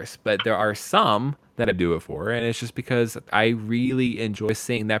 of course, but there are some that I do it for, and it's just because I really enjoy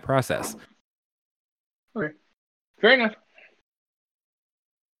seeing that process. Okay, fair enough.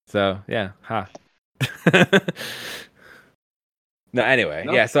 So yeah, No, anyway,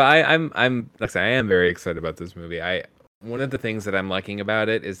 yeah. So I'm like I said, I am very excited about this movie. One of the things that I'm liking about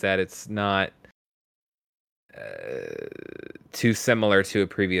it is that it's not too similar to a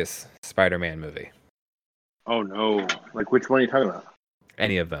previous Spider-Man movie. Oh no! Like which one are you talking about?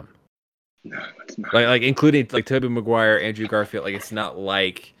 Any of them? No, it's not. Like including like Tobey Maguire, Andrew Garfield. Like it's not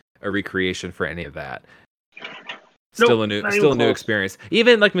like a recreation for any of that. Still a new experience.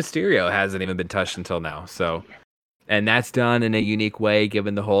 Even like Mysterio hasn't even been touched until now. So, and that's done in a unique way,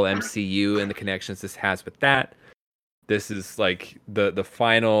 given the whole MCU and the connections this has with that. This is like the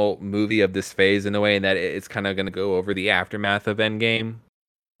final movie of this phase in a way, and that it's kind of going to go over the aftermath of Endgame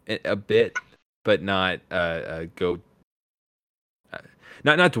a bit, but not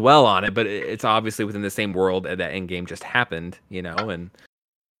not dwell on it. But it's obviously within the same world that Endgame just happened, and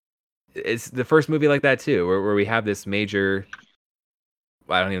it's the first movie like that too, where we have this major.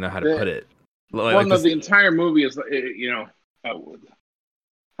 I don't even know how to put it. The entire movie is, I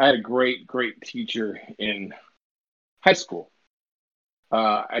had a great teacher in high school.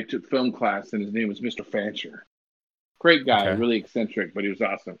 I took film class, and his name was Mr. Fancher. Great guy, really eccentric, but he was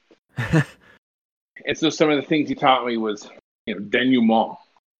awesome. And so some of the things he taught me was, denouement.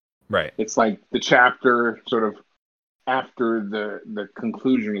 Right. It's like the chapter sort of after the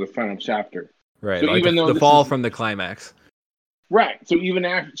conclusion of the final chapter. Right. So like even though the fall from the climax. Right. So even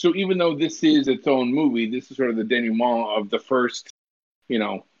though this is its own movie, this is sort of the denouement of the first,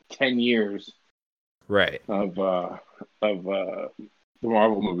 10 years. Right. Of the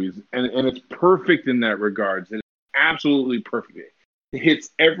Marvel movies, and it's perfect in that regards. It's absolutely perfect. It hits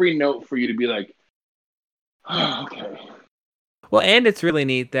every note for you to be like, oh, okay. Well, and it's really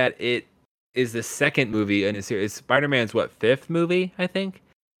neat that it is the second movie in a series. Spider-Man's fifth movie, I think.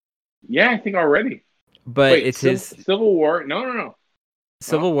 Yeah, I think already. But it's his Civil War. No.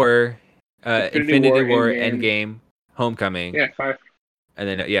 Civil War, Infinity War, Endgame, Homecoming. Yeah, 5. And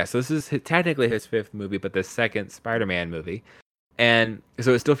then so this is technically his fifth movie, but the second Spider-Man movie. And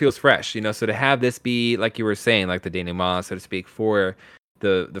so it still feels fresh, so to have this be, like you were saying, like the denouement, so to speak, for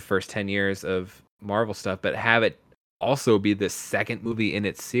the first 10 years of Marvel stuff, but have it also be the second movie in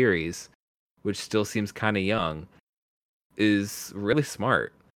its series, which still seems kind of young, is really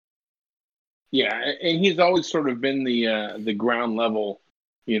smart. Yeah, and he's always sort of been the ground level,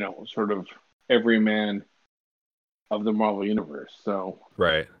 sort of everyman of the Marvel universe. So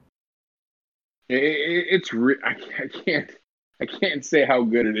right, it's I can't say how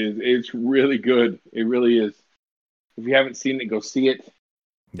good it is. It's really good. It really is. If you haven't seen it, go see it.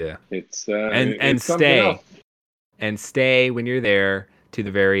 Yeah. It's And it's something stay. else. And stay when you're there to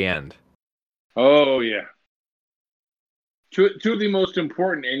the very end. Oh yeah. Two of the most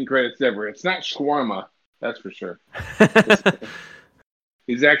important end credits ever. It's not shawarma, that's for sure.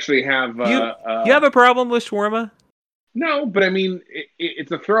 He's actually have you have a problem with shawarma? no, but I mean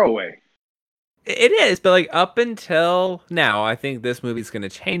it's a throwaway. It is, but like up until now, I think this movie's going to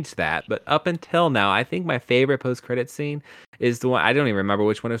change that. But up until now, I think my favorite post-credit scene is the one. I don't even remember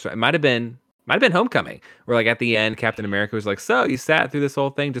which one it was. It might have been Homecoming, where like at the end, Captain America was like, "So you sat through this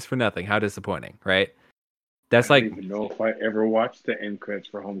whole thing just for nothing? How disappointing!" Right? That's I like don't even know if I ever watched the end credits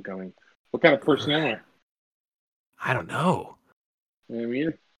for Homecoming. What kind of person am I? I don't know. You know what I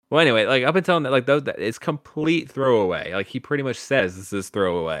mean? Well, anyway, like up until like those, it's complete throwaway. Like he pretty much says this is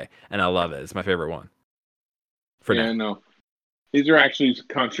throwaway, and I love it. It's my favorite one. For now. No. These are actually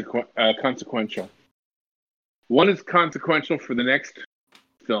consequential. One is consequential for the next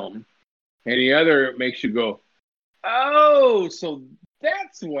film, and the other makes you go, "Oh, so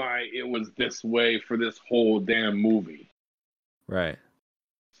that's why it was this way for this whole damn movie." Right.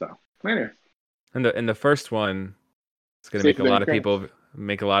 So, later. And the first one is going to make a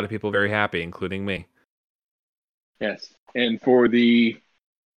lot of people very happy, including me. Yes, and for the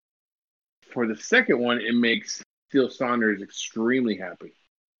second one, it makes Steele Saunders extremely happy.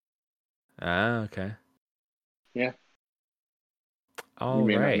 Ah, okay. Yeah. All you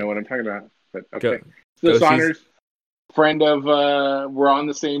may right. not know what I'm talking about, but okay. Go Steele Saunders, friend of, we're on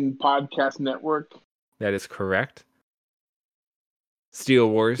the same podcast network. That is correct. Steel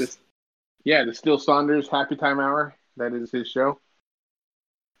Wars. The Steele Saunders Happy Time Hour. That is his show.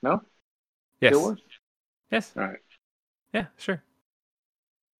 No? Yes. Steel Wars? Yes. All right. Yeah, sure.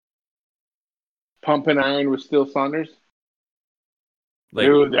 Pump and Iron with Steele Saunders. Like,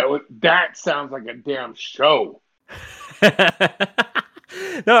 dude, that sounds like a damn show.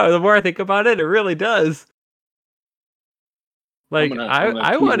 No, the more I think about it, it really does. Like,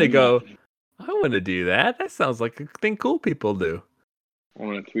 I want to go. I want to do that. That sounds like a thing cool people do. I'm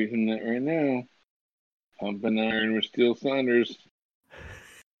gonna tweet him that right now. Pump and Iron with Steele Saunders.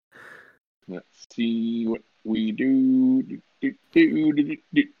 Let's see what we do.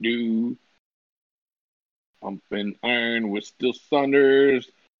 Pump and Iron with Steele Saunders.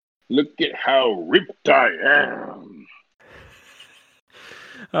 Look at how ripped I am.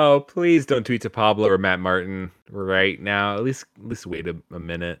 Oh, please don't tweet to Pablo or Matt Martin right now. At least wait a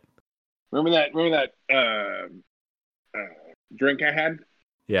minute. Remember that drink I had?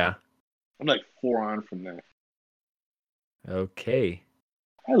 Yeah. I'm like 4 on from that. Okay.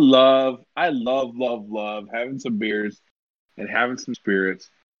 I love having some beers and having some spirits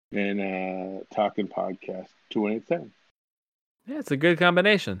and talking podcast 287. Yeah, it's a good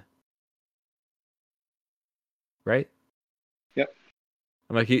combination. Right? Yep.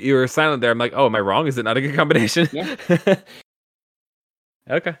 I'm like, you were silent there. I'm like, oh, am I wrong? Is it not a good combination? Yeah.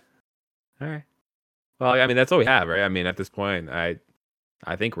 Okay. All right. Well, I mean, that's all we have, right? I mean, at this point, I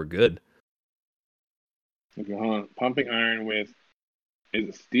think we're good. Okay, hold on. Pumping Iron with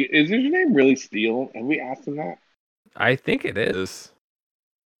is his name really Steel? Have we asked him that? I think it is.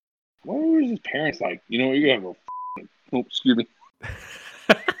 What were his parents like? You know, you're gonna go. Oh, excuse me.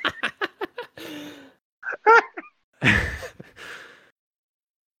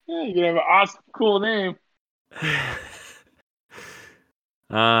 Yeah, you're gonna have an awesome, cool name.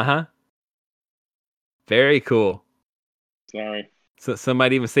 Uh-huh. Very cool. Sorry. So some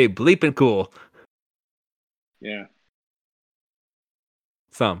might even say bleeping cool. Yeah.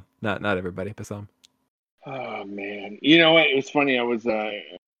 Some, not everybody, but some. Oh man, you know what? It was funny. I was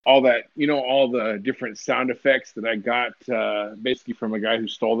all the different sound effects that I got basically from a guy who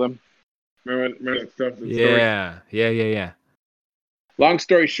stole them. Remember that stuff? Yeah. Long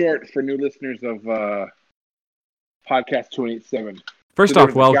story short, for new listeners of podcast 287. First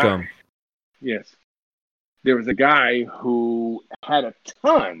off, welcome. Yes, there was a guy who had a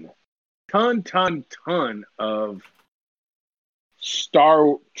ton of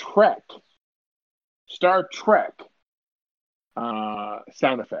Star Trek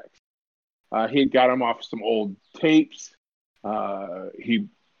sound effects. He got them off some old tapes. He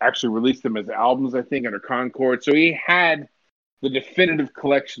actually released them as albums, I think, under Concord. So he had the definitive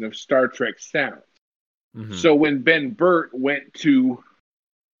collection of Star Trek sounds. Mm-hmm. So when Ben Burtt went to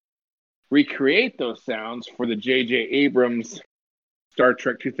recreate those sounds for the J.J. Abrams Star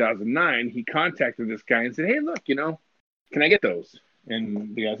Trek 2009, he contacted this guy and said, "Hey, look, can I get those?"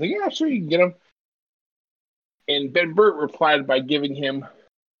 And the guy's like, "Yeah, sure, you can get them." And Ben Burtt replied by giving him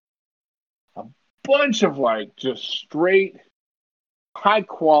a bunch of just straight, high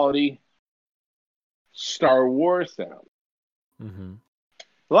quality Star Wars sound. Mm-hmm.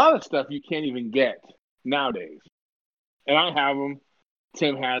 A lot of stuff you can't even get nowadays. And I have them.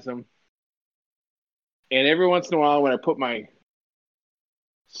 Tim has them. And every once in a while, when I put my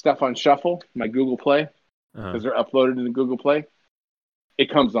stuff on shuffle, my Google Play, because they're uploaded in the Google Play, it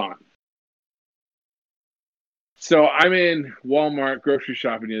comes on. So I'm in Walmart grocery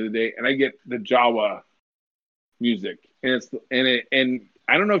shopping the other day, and I get the Jawa music, and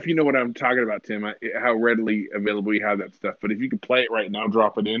I don't know if you know what I'm talking about, Tim. How readily available you have that stuff, but if you could play it right now,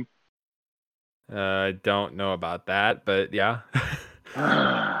 drop it in. I don't know about that, but yeah.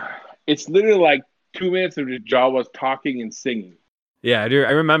 It's literally like 2 minutes of just Jawas talking and singing. Yeah, I do.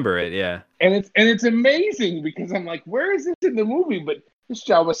 I remember it. Yeah, and it's amazing because I'm like, where is this in the movie? But this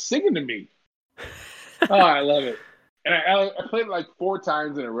Jawa's singing to me. Oh, I love it. And I played it like 4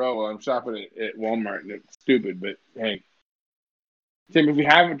 times in a row while I'm shopping at Walmart, and it's stupid, but hey. Tim, if you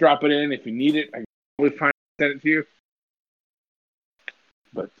haven't, drop it in. If you need it, I can always send it to you.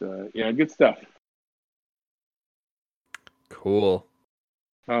 But, yeah, good stuff. Cool.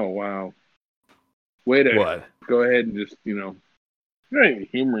 Oh, wow. Way to What? go ahead and just, you're not even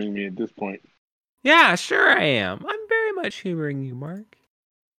humoring me at this point. Yeah, sure I am. I'm very much humoring you, Mark.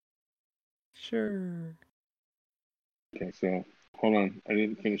 Sure. Okay, so hold on. I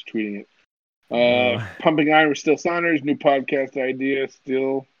didn't finish tweeting it. Pumping Iron with Still Saunders. New podcast idea.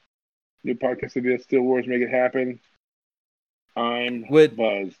 Still Wars. Make it happen. I'm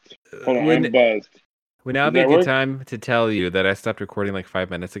buzzed. Hold on, I'm buzzed. Would now be a good time to tell you that I stopped recording like 5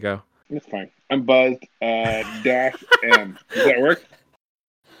 minutes ago? That's fine. I'm buzzed. Dash M. Does that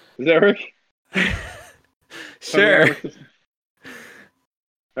work? Sure.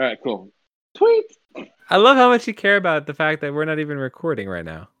 All right, cool. Tweet. I love how much you care about the fact that we're not even recording right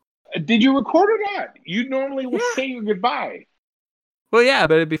now. Did you record or not? You normally will say your goodbye. Well, yeah,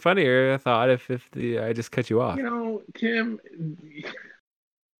 but it'd be funnier, I thought, if I just cut you off. Tim,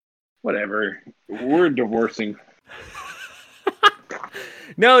 whatever. We're divorcing.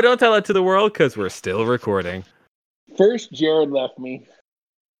 No, don't tell it to the world, because we're still recording. First, Jared left me,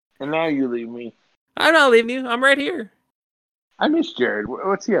 and now you leave me. I'm not leaving you. I'm right here. I miss Jared.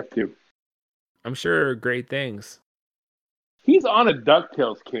 What's he up to? I'm sure great things. He's on a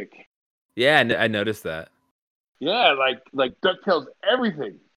DuckTales kick. Yeah, I noticed that. Yeah, like DuckTales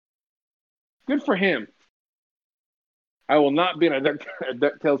everything. Good for him. I will not be on a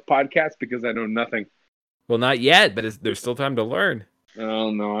DuckTales podcast because I know nothing. Well, not yet, but there's still time to learn. Oh,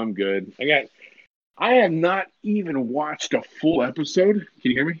 no, I'm good. I have not even watched a full episode.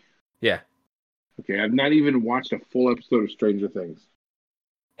 Can you hear me? Yeah. Okay, I've not even watched a full episode of Stranger Things.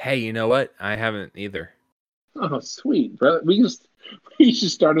 Hey, you know what? I haven't either. Oh, sweet, brother. We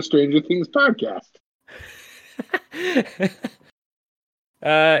should start a Stranger Things podcast.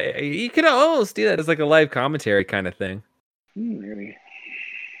 You could almost do that as like a live commentary kind of thing. Really?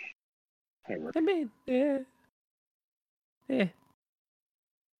 I mean, yeah.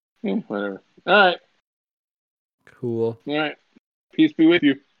 Whatever. All right. Cool. All right. Peace be with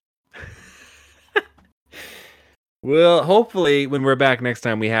you. Well, hopefully when we're back next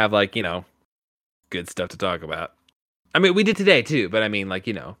time, we have good stuff to talk about. I mean, we did today too, but I mean,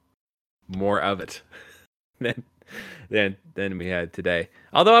 more of it than we had today.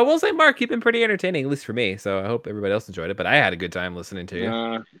 Although I will say, Mark, you've been pretty entertaining, at least for me. So I hope everybody else enjoyed it. But I had a good time listening to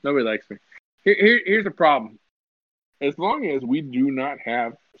you. Nobody likes me. Here's the problem. As long as we do not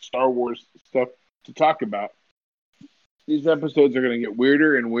have Star Wars stuff to talk about, these episodes are going to get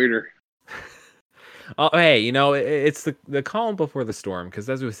weirder and weirder. Oh, hey, it's the calm before the storm, because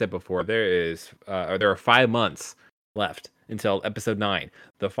as we said before, there are 5 months left until episode 9,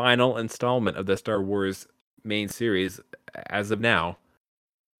 the final installment of the Star Wars main series. As of now,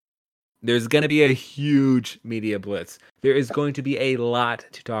 there's going to be a huge media blitz. There is going to be a lot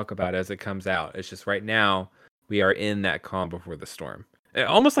to talk about as it comes out. It's just right now we are in that calm before the storm,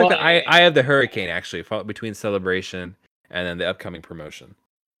 almost like the eye of the hurricane, actually, between Celebration and then the upcoming promotion.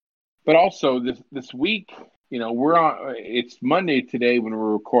 But also this week, we're on. It's Monday today when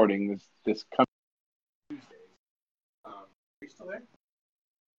we're recording this coming Tuesday. Are you still there?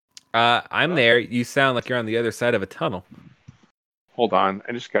 I'm there. You sound like you're on the other side of a tunnel. Hold on,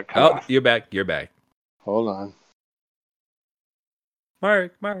 I just got cut off. You're back. You're back. Hold on,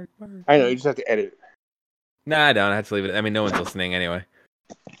 Mark. I know you just have to edit it. Nah, I don't. I have to leave it. I mean, no one's listening anyway.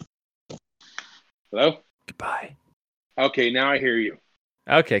 Hello. Goodbye. Okay, now I hear you.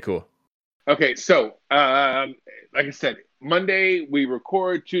 Okay, cool. Okay, so like I said, Monday we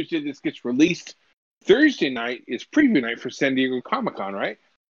record. Tuesday this gets released. Thursday night is preview night for San Diego Comic-Con, right?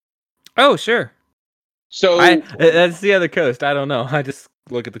 Oh, sure. So that's the other coast. I don't know. I just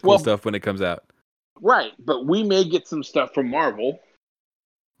look at the cool stuff when it comes out. Right, but we may get some stuff from Marvel.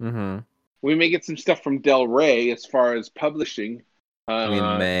 Mm-hmm. We may get some stuff from Del Rey as far as publishing. We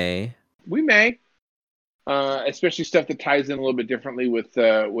may. We may, especially stuff that ties in a little bit differently with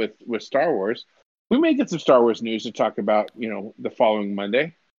Star Wars. We may get some Star Wars news to talk about, the following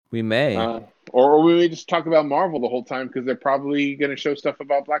Monday. We may. Or we may just talk about Marvel the whole time because they're probably going to show stuff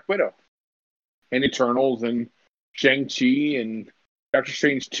about Black Widow and Eternals and Shang-Chi and Doctor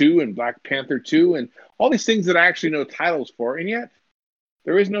Strange 2 and Black Panther 2 and all these things that I actually know titles for, and yet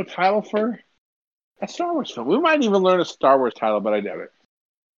there is no title for a Star Wars film. We might even learn a Star Wars title, but I doubt it.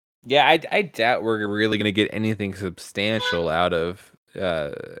 Yeah, I doubt we're really going to get anything substantial out of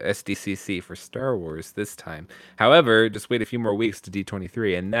SDCC for Star Wars this time. However, just wait a few more weeks to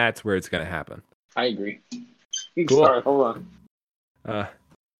D23, and that's where it's going to happen. I agree. Cool. Sorry, hold on.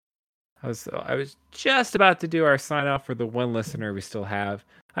 I was just about to do our sign off for the one listener we still have.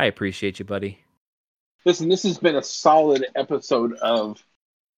 I appreciate you, buddy. Listen, this has been a solid episode of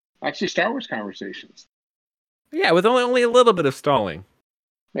actually Star Wars conversations. Yeah, with only a little bit of stalling.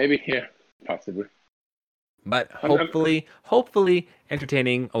 Maybe, yeah, possibly. But hopefully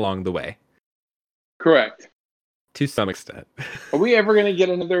entertaining along the way. Correct. To some extent. Are we ever going to get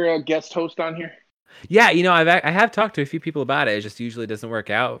another guest host on here? Yeah, I have talked to a few people about it. It just usually doesn't work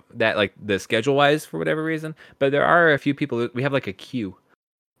out that like the schedule wise for whatever reason. But there are a few people. We have like a queue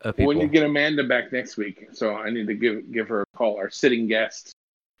of people. When you get Amanda back next week, so I need to give her a call. Our sitting guest,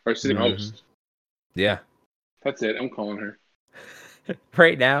 our sitting host. Yeah, that's it. I'm calling her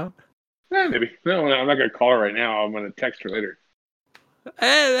right now. Maybe no. I'm not gonna call her right now. I'm gonna text her later.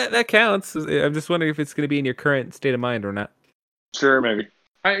 That counts. I'm just wondering if it's going to be in your current state of mind or not. Sure, maybe.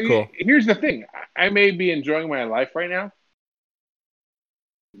 Cool. Here's the thing. I may be enjoying my life right now,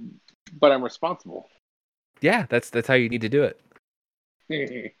 but I'm responsible. Yeah, that's how you need to do it.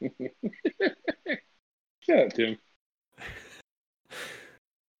 Shut up, Tim.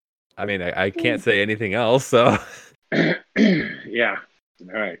 I mean, I can't say anything else, so. Yeah.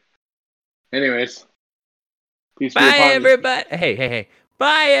 All right. Anyways. Peace bye, everybody. Hey.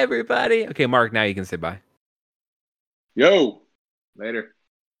 Bye, everybody. Okay, Mark, now you can say bye. Yo. Later.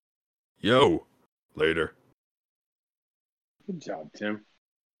 Yo. Later. Good job, Tim.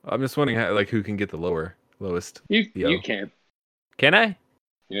 I'm just wondering who can get the lowest. You can. Can I?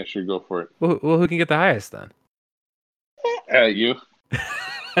 Yeah, sure, go for it. Well, who can get the highest then? You.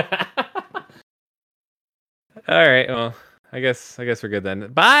 All right. Well, I guess we're good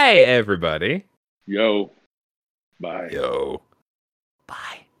then. Bye, everybody. Yo. Bye. Yo.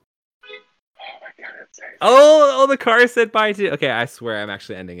 Bye. Oh my God, that's nice. Oh, the car said bye too. Okay, I swear I'm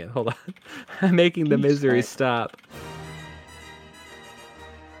actually ending it. Hold on. I'm making the misery stop.